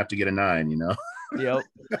 10.5 to get a 9, Yep.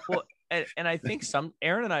 Well, and I think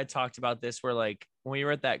Aaron and I talked about this where, like, when we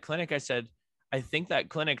were at that clinic, I said, I think that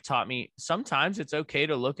clinic taught me sometimes it's okay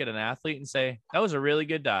to look at an athlete and say, that was a really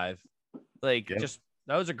good dive. Like,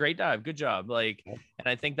 that was a great dive. Good job. Like, and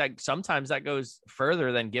I think that sometimes that goes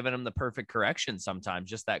further than giving them the perfect correction. Sometimes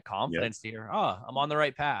just that confidence to hear, I'm on the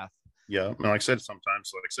right path. Yeah. And like I said,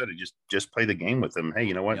 just play the game with them. Hey,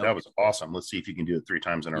 you know what? That was awesome. Let's see if you can do it 3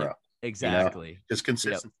 times in a row. Exactly. Just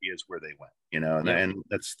consistency is where they went, and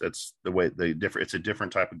that's the way it's a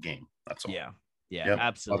different type of game. That's all. Yeah.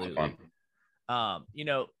 Absolutely. You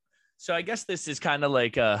know, so I guess this is kind of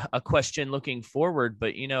like a question looking forward,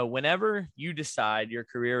 but, you know, whenever you decide your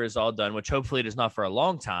career is all done, which hopefully it is not for a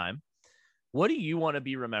long time, what do you want to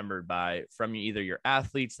be remembered by from either your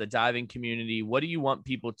athletes, the diving community? What do you want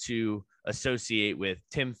people to associate with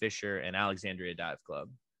Tim Fisher and Alexandria Dive Club?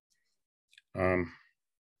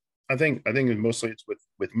 I think mostly it's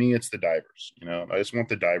with me, it's the divers. You know, I just want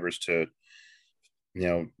the divers to,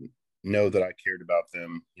 know that I cared about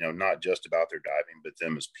them, not just about their diving, but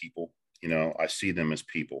them as people. You know, I see them as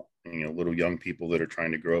people, little young people that are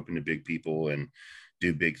trying to grow up into big people and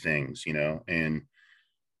do big things, and,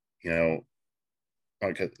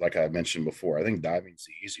 like I mentioned before, I think diving is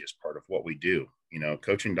the easiest part of what we do.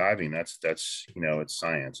 Coaching diving, that's it's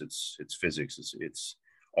science, it's physics, it's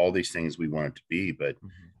all these things we want it to be, but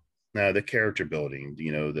now the character building,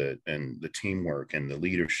 and the teamwork and the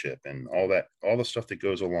leadership and all the stuff that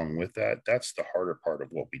goes along with that, that's the harder part of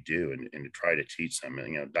what we do, and to try to teach them.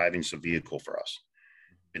 And diving's a vehicle for us.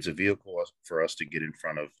 It's a vehicle for us to get in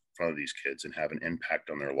front of these kids and have an impact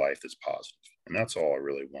on their life that's positive. And that's all I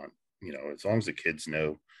really want. As long as the kids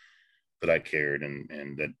know that I cared,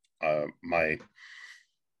 and that my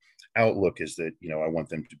outlook is that, I want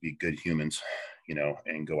them to be good humans,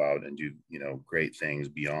 and go out and do, great things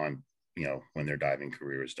beyond, when their diving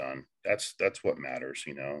career is done. That's what matters,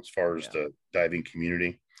 as far as the diving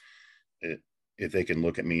community. If they can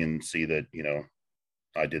look at me and see that,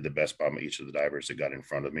 I did the best by each of the divers that got in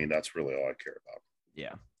front of me, that's really all I care about.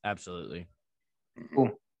 Yeah, absolutely. Mm-hmm.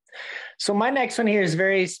 Cool. So my next one here is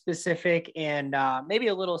very specific and maybe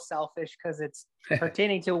a little selfish because it's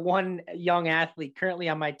pertaining to one young athlete currently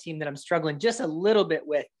on my team that I'm struggling just a little bit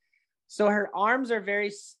with. So her arms are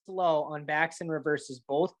very slow on backs and reverses,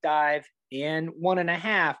 both dive and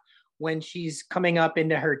 1.5 when she's coming up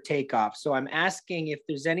into her takeoff. So I'm asking if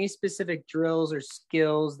there's any specific drills or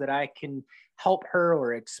skills that I can help her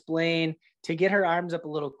or explain to get her arms up a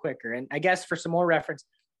little quicker. And I guess for some more reference,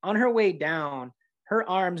 on her way down, her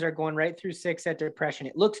arms are going right through 6 at depression.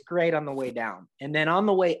 It looks great on the way down. And then on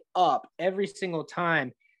the way up, every single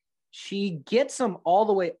time, she gets them all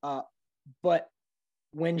the way up. But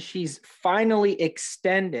when she's finally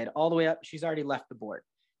extended all the way up, she's already left the board.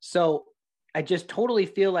 So I just totally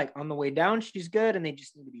feel like on the way down, she's good. And they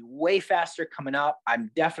just need to be way faster coming up. I'm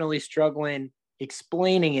definitely struggling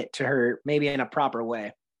explaining it to her, maybe in a proper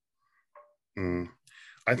way.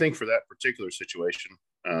 I think for that particular situation,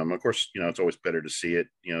 of course, it's always better to see it,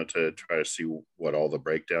 to try to see what all the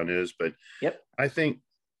breakdown is. But I think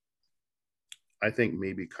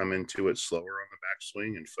maybe come into it slower on the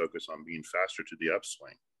backswing and focus on being faster to the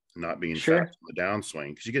upswing, not being fast on the downswing.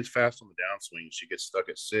 Because she gets fast on the downswing, she gets stuck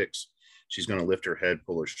at 6. She's going to lift her head,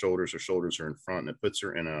 pull her shoulders are in front, and it puts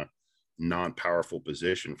her in a non-powerful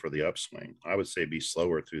position for the upswing. I would say be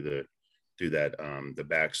slower through that the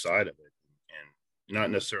back side of it, and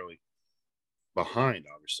not necessarily behind,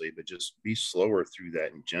 obviously, but just be slower through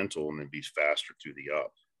that and gentle, and then be faster through the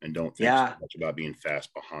up, and don't think so much about being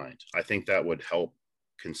fast behind. I think that would help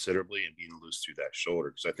considerably, and being loose through that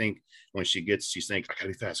shoulder. Because I think when she thinks, I gotta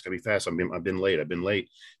be fast. I've been late.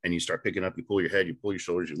 And you start picking up, you pull your head, you pull your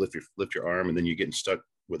shoulders, you lift your arm, and then you're getting stuck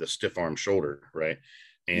with a stiff arm shoulder, right?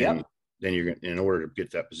 And then you're, in order to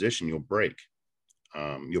get that position, you'll break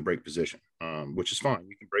position, which is fine.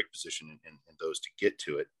 You can break position in those to get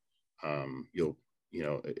to it.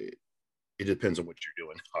 It depends on what you're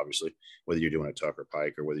doing, obviously, whether you're doing a tuck or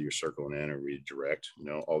pike, or whether you're circling in or redirect,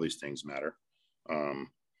 all these things matter.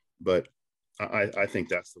 But I think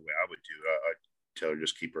that's the way I would do. I tell her,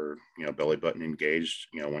 just keep her, belly button engaged,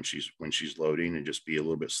 when she's loading, and just be a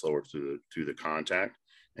little bit slower through the contact,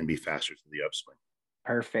 and be faster through the upswing.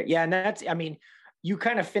 Perfect. Yeah. And you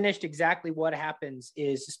kind of finished exactly what happens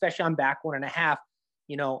is, especially on back 1.5,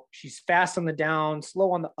 she's fast on the down,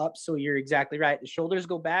 slow on the up. So you're exactly right. The shoulders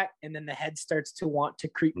go back, and then the head starts to want to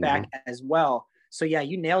creep back as well. So yeah,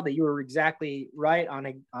 you nailed it. You were exactly right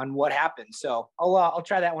on what happened. So I'll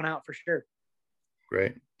try that one out for sure.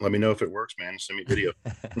 Great. Let me know if it works, man. Send me a video.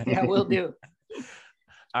 Yeah, we'll do.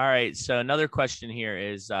 All right. So another question here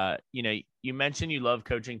is, you mentioned you love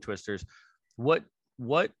coaching twisters. What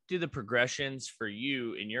do the progressions for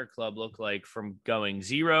you in your club look like from going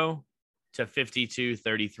 0 to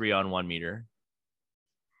 52-33 on 1 meter?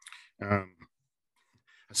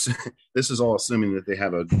 This is all assuming that they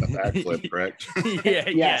have a backflip, correct?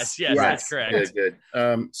 Yes, that's correct. Good.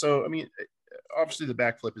 So, obviously the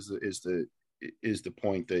backflip is the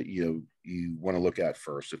point that you want to look at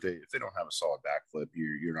first. If they don't have a solid backflip,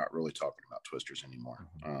 you're not really talking about twisters anymore.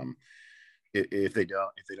 if they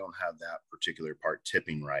don't have that particular part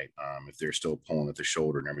tipping right, if they're still pulling at the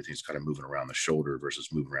shoulder and everything's kind of moving around the shoulder versus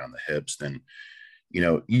moving around the hips, then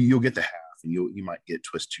you'll get the half, and you might get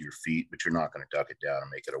twist to your feet, but you're not going to duck it down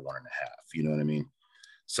and make it a 1.5. You know what I mean?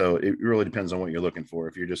 So it really depends on what you're looking for.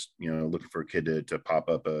 If you're just looking for a kid to pop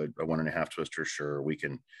up a 1.5 twister, sure, we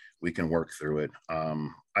can work through it.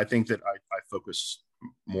 I think that I focus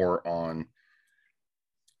more on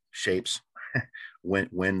shapes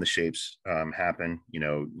when the shapes happen,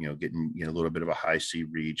 getting a little bit of a high C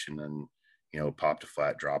reach, and then pop to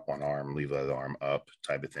flat, drop one arm, leave the other arm up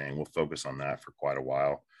type of thing. We'll focus on that for quite a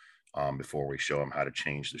while before we show them how to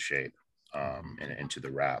change the shape and into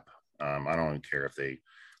the wrap. I don't even care if they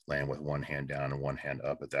land with one hand down and one hand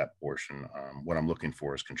up at that portion. What I'm looking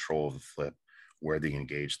for is control of the flip, where they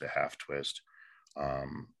engage the half twist,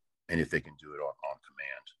 and if they can do it on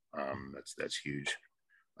command. That's huge.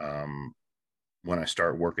 When I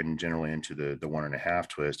start working generally into the 1.5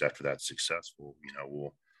 twist, after that's successful,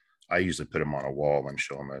 I usually put them on a wall and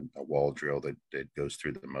show them a wall drill that goes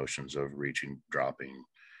through the motions of reaching, dropping,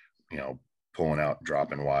 pulling out,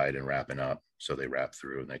 dropping wide, and wrapping up. So they wrap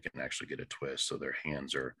through and they can actually get a twist. So their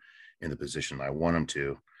hands are in the position I want them to.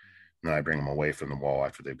 And then I bring them away from the wall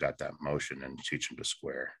after they've got that motion and teach them to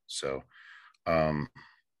square. So,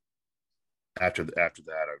 after that,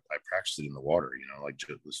 I practice it in the water, like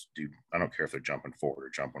just do, I don't care if they're jumping forward or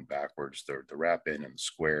jumping backwards, the wrap in and the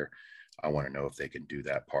square. I want to know if they can do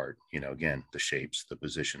that part, again, the shapes, the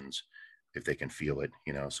positions, if they can feel it,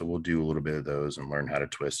 so we'll do a little bit of those and learn how to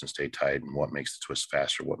twist and stay tight and what makes the twist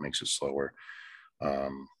faster, what makes it slower.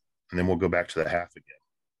 And then we'll go back to the half again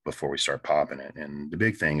before we start popping it. And the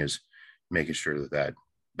big thing is making sure that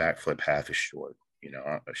backflip half is short,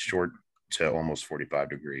 a short to almost 45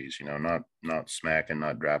 degrees, not smacking,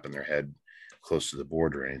 not dropping their head close to the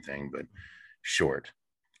board or anything, but short.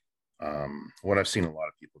 What I've seen a lot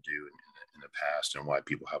of people do in the past, and why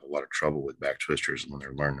people have a lot of trouble with back twisters when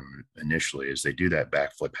they're learning them initially, is they do that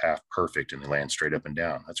backflip half perfect and they land straight up and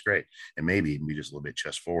down. That's great. And maybe even be just a little bit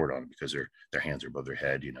chest forward on it because their hands are above their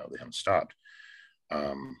head, they haven't stopped.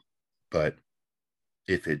 But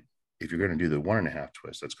if you're going to do the 1.5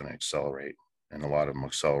 twist, that's going to accelerate. And a lot of them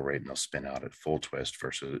accelerate and they'll spin out at full twist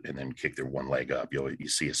and then kick their one leg up. You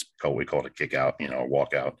see we call it a kick out, a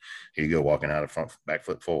walk out. Here you go, walking out of front, back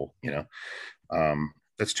flip full,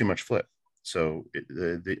 that's too much flip. So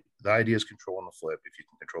the idea is controlling the flip. If you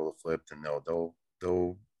can control the flip, then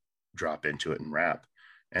they'll drop into it and wrap.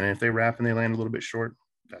 And if they wrap and they land a little bit short,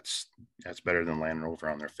 that's better than landing over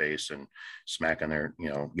on their face and smacking their,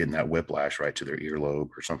 getting that whiplash right to their earlobe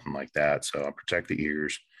or something like that. So I'll protect the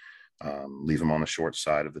ears. Leave them on the short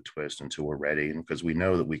side of the twist until we're ready. And because we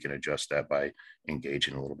know that we can adjust that by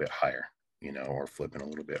engaging a little bit higher, or flipping a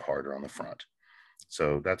little bit harder on the front.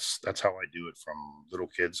 So that's how I do it from little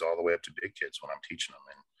kids all the way up to big kids when I'm teaching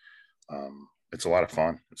them. And it's a lot of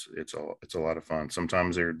fun. It's a lot of fun.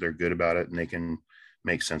 Sometimes they're good about it and they can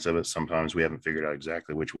make sense of it. Sometimes we haven't figured out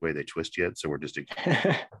exactly which way they twist yet. So we're just,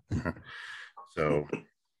 so,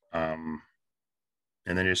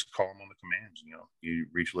 and then just call them on the commands, you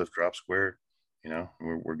reach, lift, drop, square,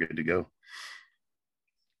 we're good to go.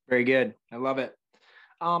 Very good. I love it.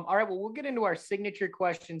 All right. Well, we'll get into our signature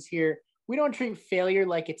questions here. We don't treat failure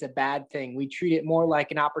like it's a bad thing. We treat it more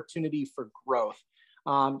like an opportunity for growth.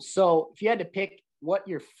 So if you had to pick what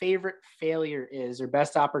your favorite failure is or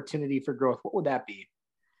best opportunity for growth, what would that be?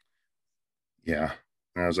 Yeah.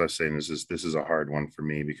 As I was saying, this is a hard one for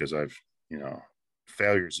me because I've,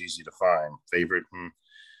 failure is easy to find. Favorite.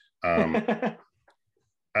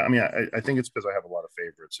 I mean, I think it's because I have a lot of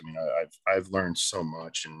favorites. I mean, I've learned so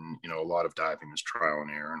much, and a lot of diving is trial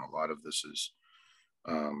and error, and a lot of this is,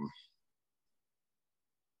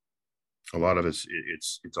 a lot of it's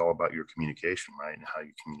all about your communication, right, and how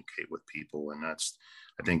you communicate with people, and I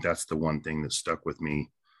think that's the one thing that stuck with me,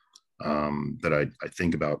 that I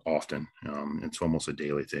think about often. It's almost a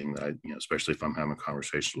daily thing that especially if I'm having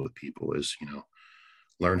conversations with people, is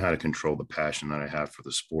learn how to control the passion that I have for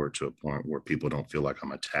the sport to a point where people don't feel like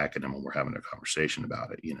I'm attacking them when we're having a conversation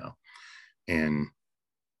about it, and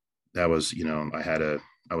that was, I think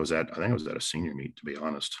I was at a senior meet, to be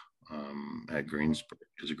honest, at Greensboro.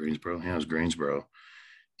 Is it Greensboro? Yeah, it was Greensboro.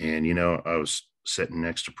 And, I was sitting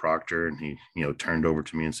next to Proctor and he, turned over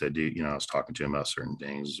to me and said, dude, I was talking to him about certain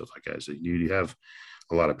things and stuff like that. I said, dude, you have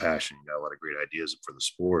a lot of passion, you got a lot of great ideas for the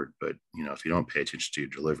sport, but if you don't pay attention to your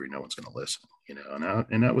delivery, no one's going to listen,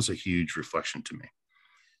 and that was a huge reflection to me,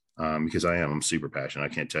 because I'm super passionate.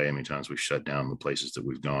 I can't tell you how many times we've shut down the places that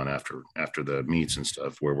we've gone after the meets and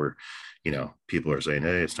stuff where we're, people are saying,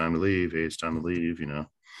 hey, it's time to leave. Hey, it's time to leave,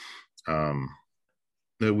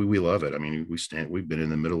 we love it. I mean, we've been in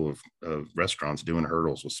the middle of restaurants doing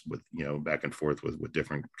hurdles with back and forth with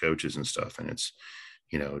different coaches and stuff. And it's,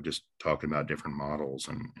 just talking about different models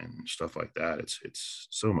and stuff like that. It's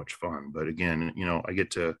so much fun. But again, I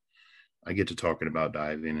get to talking about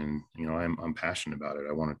diving, and, I'm passionate about it.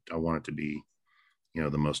 I want it to be,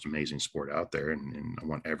 the most amazing sport out there. And I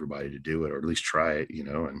want everybody to do it, or at least try it,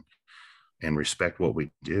 and respect what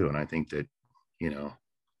we do. And I think that,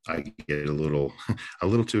 I get a little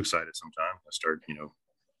too excited sometimes. I start,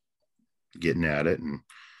 getting at it. And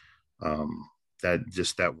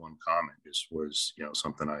that one comment just was,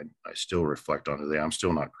 something I still reflect on today. I'm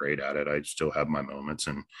still not great at it. I still have my moments,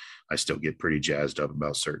 and I still get pretty jazzed up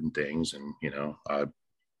about certain things. And,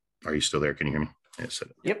 are you still there? Can you hear me? Yes.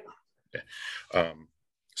 Yep. Okay.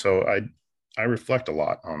 So I reflect a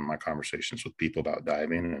lot on my conversations with people about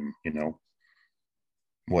diving, and,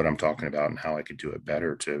 what I'm talking about and how I could do it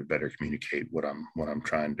better to better communicate what I'm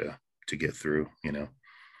trying to get through, Yep.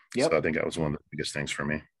 So I think that was one of the biggest things for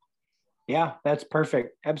me. Yeah, that's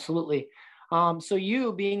perfect. Absolutely. So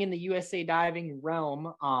you being in the USA diving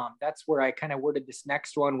realm, that's where I kind of worded this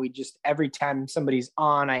next one. We just, every time somebody's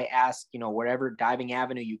on, I ask, whatever diving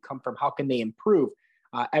avenue you come from, how can they improve?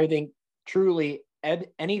 I think truly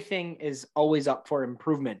anything is always up for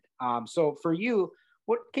improvement. So for you,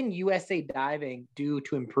 what can USA diving do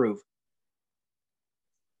to improve?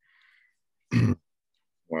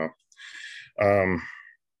 Well,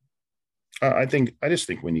 I just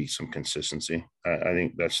think we need some consistency. I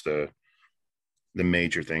think that's the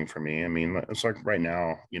major thing for me. I mean, it's like right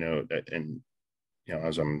now, and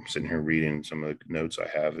as I'm sitting here reading some of the notes I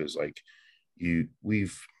have, is like we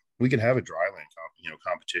can have a dryland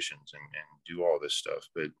competitions and do all this stuff,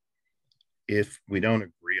 but if we don't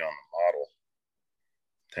agree on the model,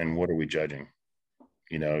 then what are we judging?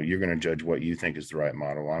 You're going to judge what you think is the right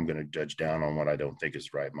model. I'm going to judge down on what I don't think is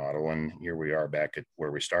the right model. And here we are back at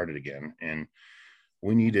where we started again. And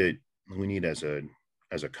we need as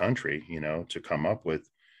a country, to come up with,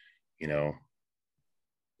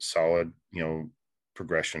 solid,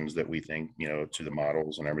 progressions that we think, to the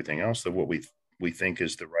models and everything else, that what we think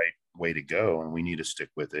is the right way to go. And we need to stick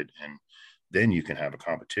with it. And then you can have a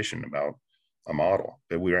competition about a model.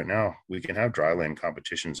 But right now we can have dryland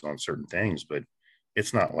competitions on certain things, but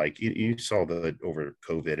it's not like you saw that over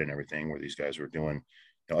COVID and everything, where these guys were doing,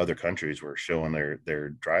 other countries were showing their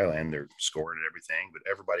dry land, their scoring and everything, but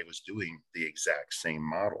everybody was doing the exact same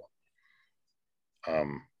model.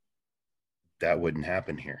 That wouldn't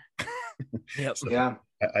happen here. Yep. So yeah.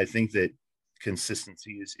 I think that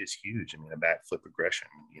consistency is huge. I mean, a backflip regression,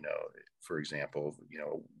 for example,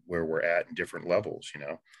 where we're at in different levels,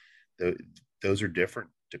 those are different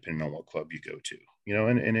depending on what club you go to,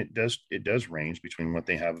 and it does range between what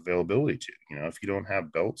they have availability to. If you don't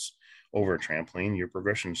have belts over a trampoline, your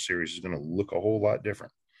progression series is going to look a whole lot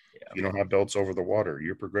different. Yeah. If you don't have belts over the water,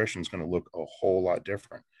 your progression is going to look a whole lot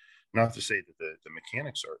different. Not to say that the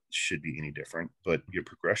mechanics should be any different, but your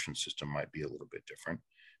progression system might be a little bit different,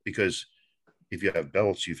 because if you have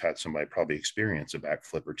belts, you've had somebody probably experience a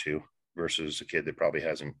backflip or two versus a kid that probably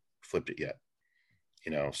hasn't flipped it yet.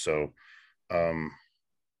 So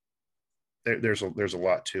there's a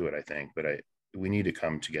lot to it, I think, but we need to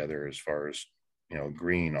come together as far as,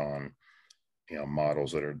 agreeing on,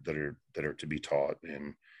 models that are to be taught,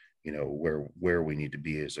 and, where we need to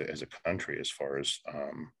be as a country as far as,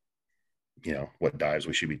 what dives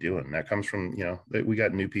we should be doing. And that comes from, we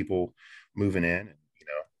got new people moving in,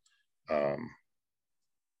 and,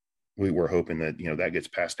 we were hoping that, that gets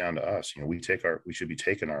passed down to us. We should be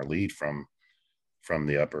taking our lead from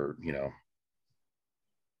the upper,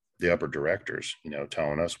 the upper directors,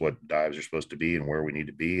 telling us what dives are supposed to be and where we need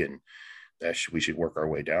to be. And we should work our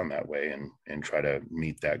way down that way and try to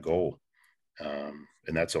meet that goal. And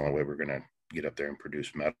that's the only way we're going to get up there and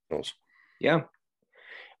produce medals. Yeah.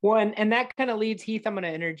 Well, and that kind of leads, Heath, I'm going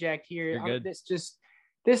to interject here. This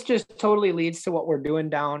just totally leads to what we're doing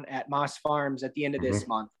down at Moss Farms at the end of this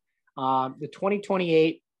month. The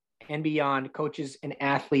 2028 and beyond coaches and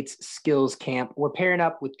athletes skills camp. We're pairing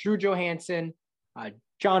up with Drew Johansson,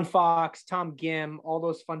 John Fox, Tom Gim, all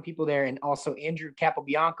those fun people there. And also Andrew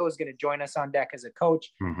Capobianco is going to join us on deck as a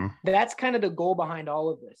coach. Mm-hmm. That's kind of the goal behind all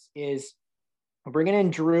of this, is bringing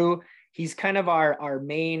in Drew. He's kind of our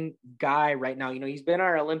main guy right now. He's been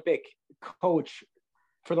our Olympic coach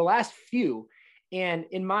for the last few. And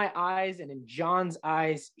in my eyes and in John's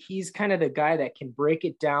eyes, he's kind of the guy that can break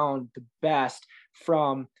it down the best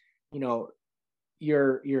from,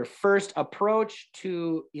 your first approach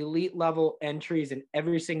to elite level entries and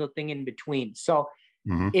every single thing in between. So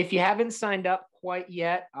if you haven't signed up, quite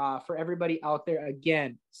yet. For everybody out there,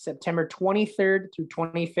 again, September 23rd through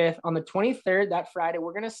 25th. On the 23rd, that Friday,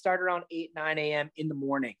 we're going to start around 9 a.m. in the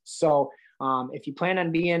morning. So if you plan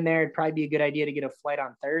on being there, it'd probably be a good idea to get a flight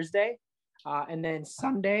on Thursday. And then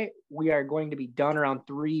Sunday, we are going to be done around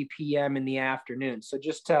 3 p.m. in the afternoon. So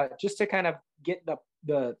just to kind of get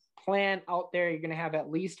the plan out there, you're going to have at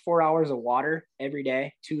least 4 hours of water every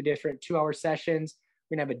day, 2 different 2-hour sessions.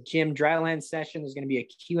 We're going to have a gym dryland session. There's going to be a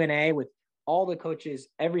Q&A with all the coaches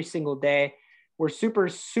every single day. We're super,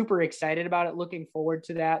 super excited about it. Looking forward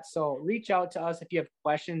to that. So reach out to us if you have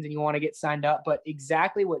questions and you want to get signed up. But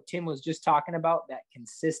exactly what Tim was just talking about, that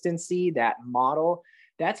consistency, that model,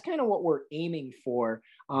 that's kind of what we're aiming for.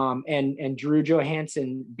 And Drew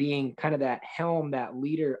Johansson being kind of that helm, that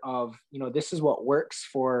leader of, this is what works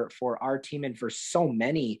for our team and for so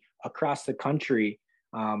many across the country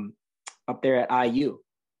up there at IU.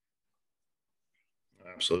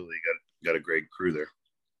 Absolutely. Got a great crew there.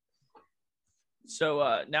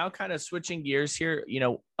 So now kind of switching gears here,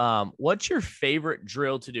 what's your favorite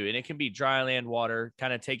drill to do? And it can be dry land, water,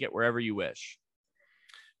 kind of take it wherever you wish.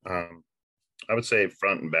 I would say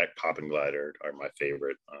front and back pop and glide are my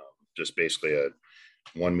favorite. Just basically a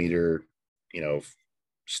 1 meter,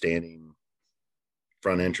 standing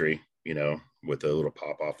front entry, with a little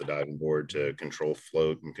pop off the diving board to control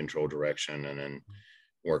float and control direction, and then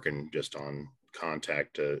working just on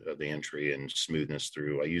contact of the entry and smoothness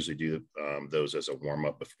through. I usually do those as a warm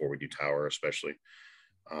up before we do tower, especially.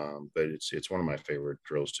 But it's one of my favorite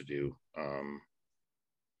drills to do.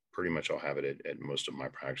 Pretty much I'll have it at most of my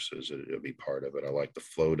practices. It'll be part of it. I like the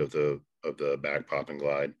float of the back pop and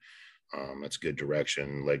glide. That's good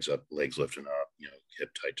direction, legs up, legs lifting up, hip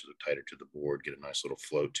tighter to the board, get a nice little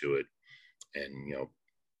float to it, and,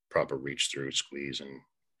 proper reach through, squeeze, and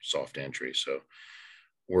soft entry. So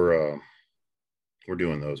we're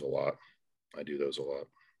doing those a lot. I do those a lot.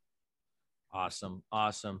 Awesome.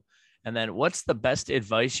 And then what's the best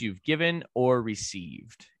advice you've given or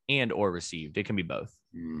received? It can be both.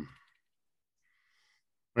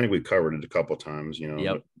 I think we covered it a couple of times.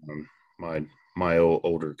 Yep. My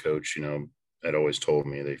older coach, had always told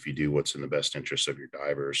me that if you do what's in the best interest of your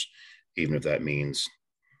divers, even if that means,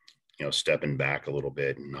 stepping back a little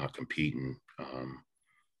bit and not competing,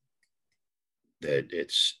 that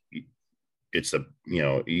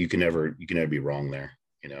you can never be wrong there,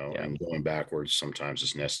 and going backwards sometimes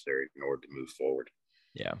is necessary in order to move forward.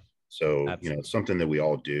 Yeah. So, it's something that we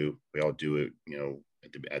all do. We all do it,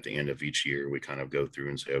 at the end of each year, we kind of go through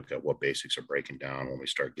and say, okay, what basics are breaking down when we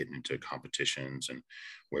start getting into competitions, and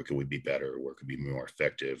where could we be better? Where could we be more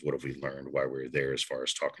effective? What have we learned while we're there as far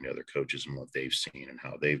as talking to other coaches and what they've seen and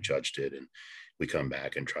how they've judged it? And we come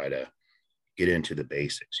back and try to get into the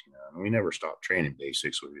basics, and we never stop training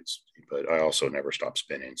basics, but I also never stop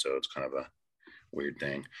spinning. So it's kind of a weird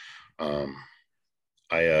thing.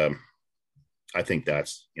 I think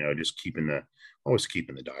that's, just always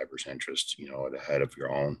keeping the diver's interest, ahead of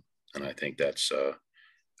your own. And I think that's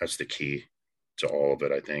the key to all of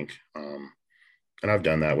it, I think. And I've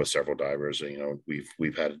done that with several divers.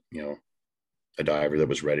 We've had, a diver that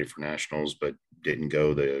was ready for nationals, but didn't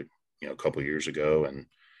go a couple of years ago. And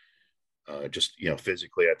just,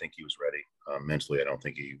 physically, I think he was ready. Mentally, I don't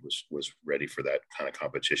think he was ready for that kind of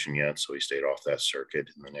competition yet. So he stayed off that circuit,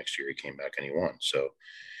 and the next year he came back and he won. So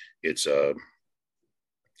it's,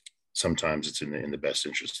 sometimes it's in the best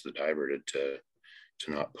interest of the diver to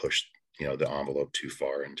not push, the envelope too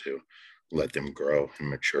far, and to let them grow and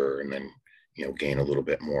mature, and then, gain a little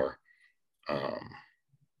bit more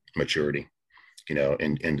maturity,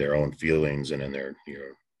 in their own feelings and in their,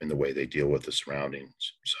 in the way they deal with the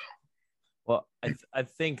surroundings. So, well, I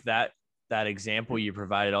think that example you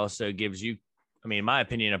provided also gives you, in my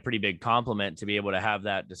opinion, a pretty big compliment to be able to have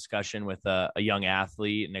that discussion with a young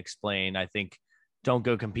athlete and explain, I think, don't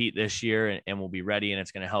go compete this year and we'll be ready. And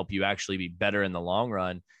it's going to help you actually be better in the long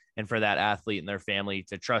run. And for that athlete and their family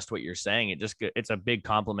to trust what you're saying, it's a big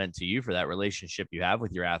compliment to you for that relationship you have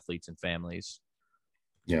with your athletes and families.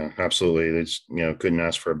 Yeah, absolutely. It's, couldn't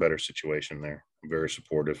ask for a better situation there. Very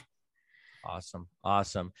supportive. Awesome.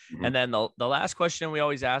 Mm-hmm. And then the last question we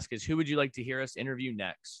always ask is, who would you like to hear us interview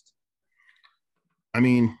next? I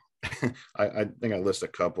think I list a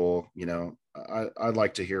couple. I'd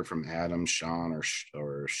like to hear from Adam, Sean,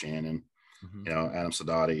 or Shannon. Mm-hmm. Adam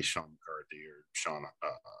Sadati, Sean McCarthy, or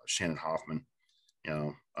Shannon Hoffman.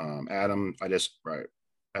 Adam, I just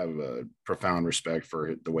have a profound respect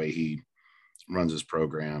for the way he runs his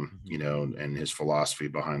program, mm-hmm. And his philosophy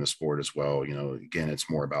behind the sport as well. Again, it's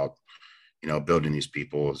more about, building these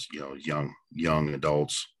people as, young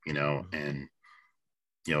adults, mm-hmm. and,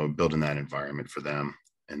 building that environment for them.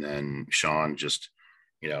 And then Sean, just,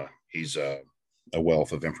 he's a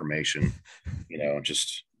wealth of information,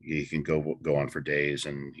 just he can go on for days,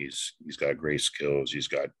 and he's got great skills. He's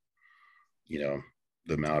got,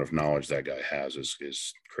 the amount of knowledge that guy has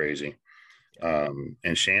is crazy.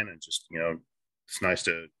 And Shannon, just, it's nice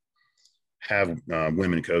to have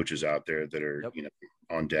women coaches out there that are,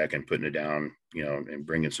 on deck and putting it down, and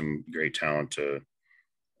bringing some great talent to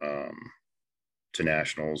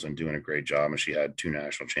nationals and doing a great job. And she had 2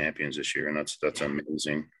 national champions this year, and that's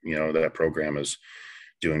amazing. That program is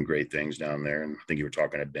doing great things down there. And I think you were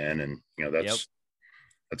talking to Ben, and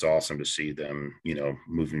that's awesome to see them,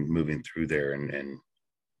 moving through there and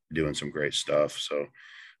doing some great stuff. So,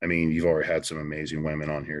 I mean, you've already had some amazing women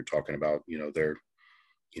on here talking about,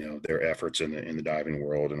 their efforts in the diving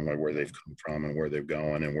world, and where they've come from and where they're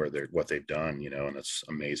going and what they've done, and it's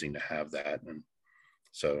amazing to have that. And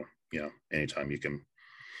so, anytime you can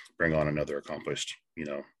bring on another accomplished,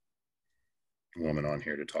 woman on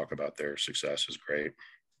here to talk about their success is great.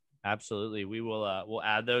 Absolutely. We will, we'll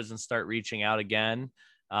add those and start reaching out again.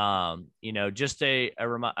 Just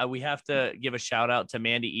we have to give a shout out to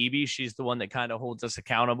Mandy Eby. She's the one that kind of holds us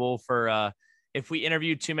accountable for, if we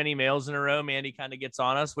interview too many males in a row, Mandy kind of gets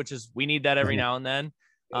on us, we need that every now and then.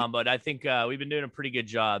 But I think we've been doing a pretty good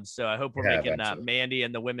job. So I hope we're making Mandy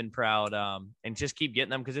and the women proud, and just keep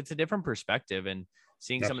getting them, because it's a different perspective, and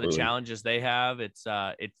seeing some of the challenges they have. It's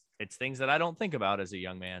things that I don't think about as a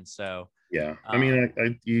young man. So yeah, I mean,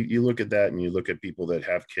 you look at that, and you look at people that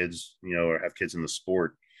have kids, or have kids in the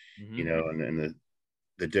sport, and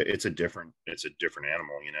it's a different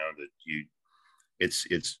animal, that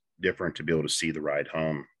it's different to be able to see the ride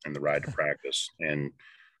home and the ride to practice, and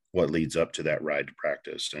what leads up to that ride to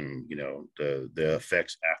practice, and the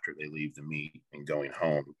effects after they leave the meet and going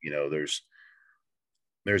home.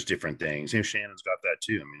 There's different things. Shannon's got that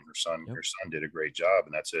too. I mean, her son did a great job,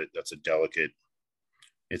 and that's a delicate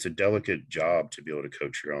job to be able to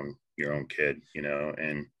coach your own kid,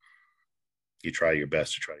 and you try your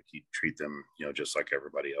best to try to treat them, just like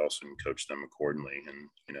everybody else, and coach them accordingly. And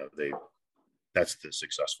that's the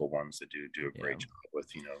successful ones that do a great job with,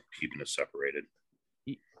 keeping it separated.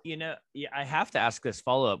 I have to ask this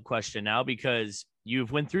follow-up question now, because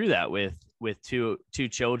you've went through that with two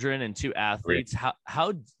children and 2 athletes.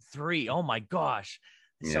 How 3? Oh my gosh.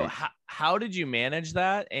 Yeah. So how did you manage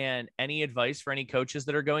that? And any advice for any coaches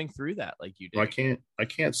that are going through that like you did? Well, I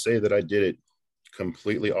can't say that I did it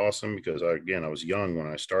completely awesome, because I was young when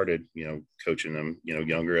I started, coaching them,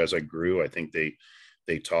 younger. As I grew, I think they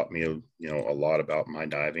taught me, a lot about my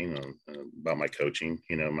diving, about my coaching,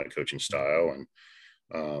 my coaching style, and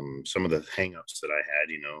some of the hangups that I had,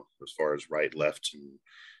 as far as right, left, and,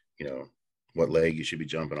 what leg you should be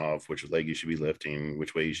jumping off, which leg you should be lifting,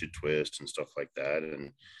 which way you should twist, and stuff like that.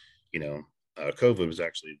 And, COVID was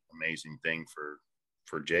actually an amazing thing for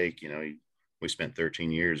Jake. We spent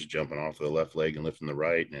 13 years jumping off of the left leg and lifting the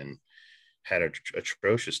right, and had an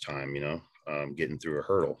atrocious time, getting through a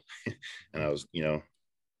hurdle. And I was,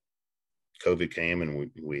 COVID came,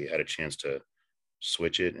 and we had a chance to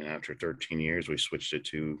switch it. And after 13 years, we switched it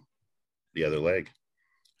to the other leg,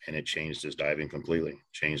 and it changed his diving completely,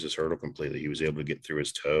 changed his hurdle completely. He was able to get through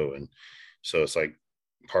his toe. And so it's like,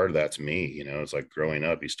 part of that's me, it's like growing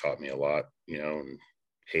up, he's taught me a lot, and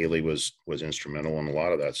Haley was instrumental in a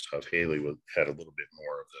lot of that stuff. Haley had a little bit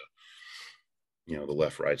more of the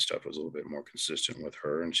left right stuff was a little bit more consistent with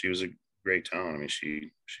her, and she was a great talent. I mean,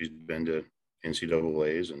 she's been to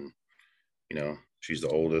NCAAs, and she's the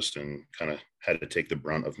oldest, and kind of had to take the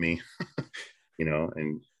brunt of me,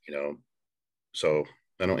 so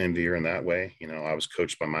I don't envy her in that way. I was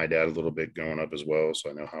coached by my dad a little bit growing up as well, so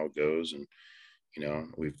I know how it goes. And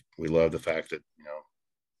we love the fact that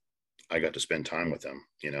I got to spend time with them,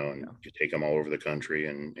 and you take them all over the country,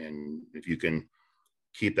 and if you can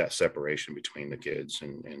keep that separation between the kids,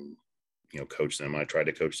 and coach them. I try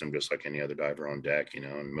to coach them just like any other diver on deck, and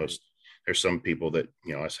there's some people that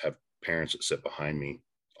I have parents that sit behind me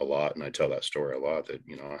a lot, and I tell that story a lot, that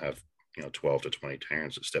I have 12 to 20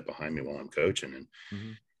 parents that step behind me while I'm coaching, and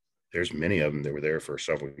there's many of them that were there for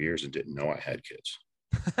several years and didn't know I had kids.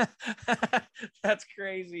 That's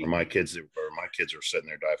crazy. Or my kids were sitting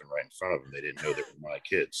there diving right in front of them. They didn't know they were my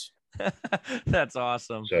kids. That's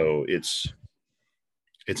awesome. So it's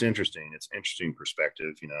interesting. It's interesting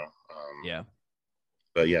perspective, yeah.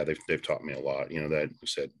 But yeah, they've taught me a lot. That I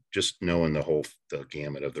said, just knowing the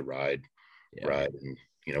gamut of the ride, and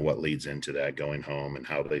what leads into that going home, and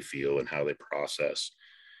how they feel and how they process.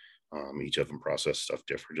 Each of them process stuff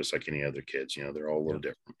different, just like any other kids. They're all a little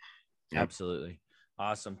different. Yep. Absolutely.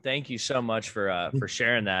 Awesome. Thank you so much for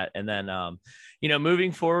sharing that. And then,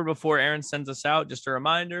 moving forward, before Aaron sends us out, just a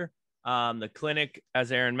reminder, the clinic,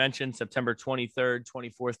 as Aaron mentioned, September 23rd,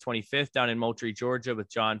 24th, 25th down in Moultrie, Georgia with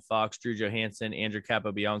John Fox, Drew Johansson, Andrew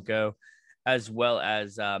Capobianco, as well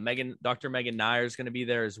as Dr. Megan Nair is going to be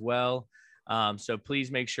there as well. So please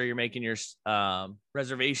make sure you're making your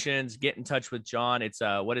reservations. Get in touch with John. It's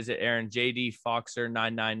what is it, Aaron?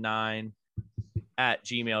 JDFoxer999 at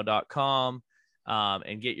gmail.com.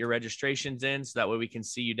 And get your registrations in so that way we can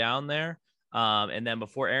see you down there. And then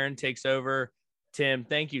before Aaron takes over, Tim,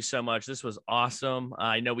 thank you so much. This was awesome.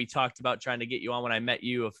 I know we talked about trying to get you on when I met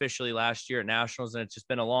you officially last year at Nationals, and it's just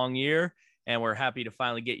been a long year, and we're happy to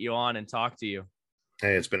finally get you on and talk to you.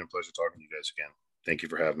 Hey, it's been a pleasure talking to you guys again. Thank you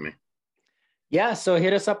for having me. Yeah, so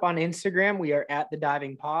hit us up on Instagram. We are at The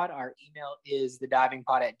Diving Pod. Our email is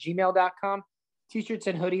thedivingpod@gmail.com. T-shirts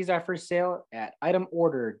and hoodies are for sale at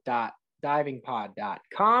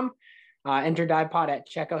itemorder.divingpod.com. Enter DivePod at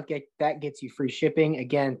checkout. That gets you free shipping.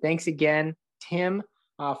 Again, thanks again, Tim,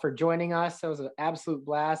 for joining us. That was an absolute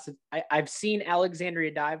blast. I've seen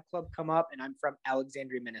Alexandria Dive Club come up, and I'm from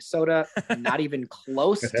Alexandria, Minnesota. I'm not even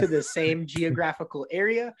close to the same geographical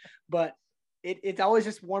area, but it always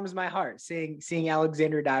just warms my heart seeing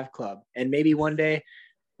Alexandria Dive Club. And maybe one day,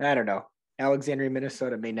 I don't know, Alexandria,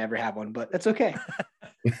 Minnesota may never have one, but that's okay.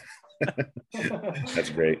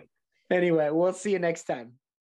 That's great. Anyway, we'll see you next time.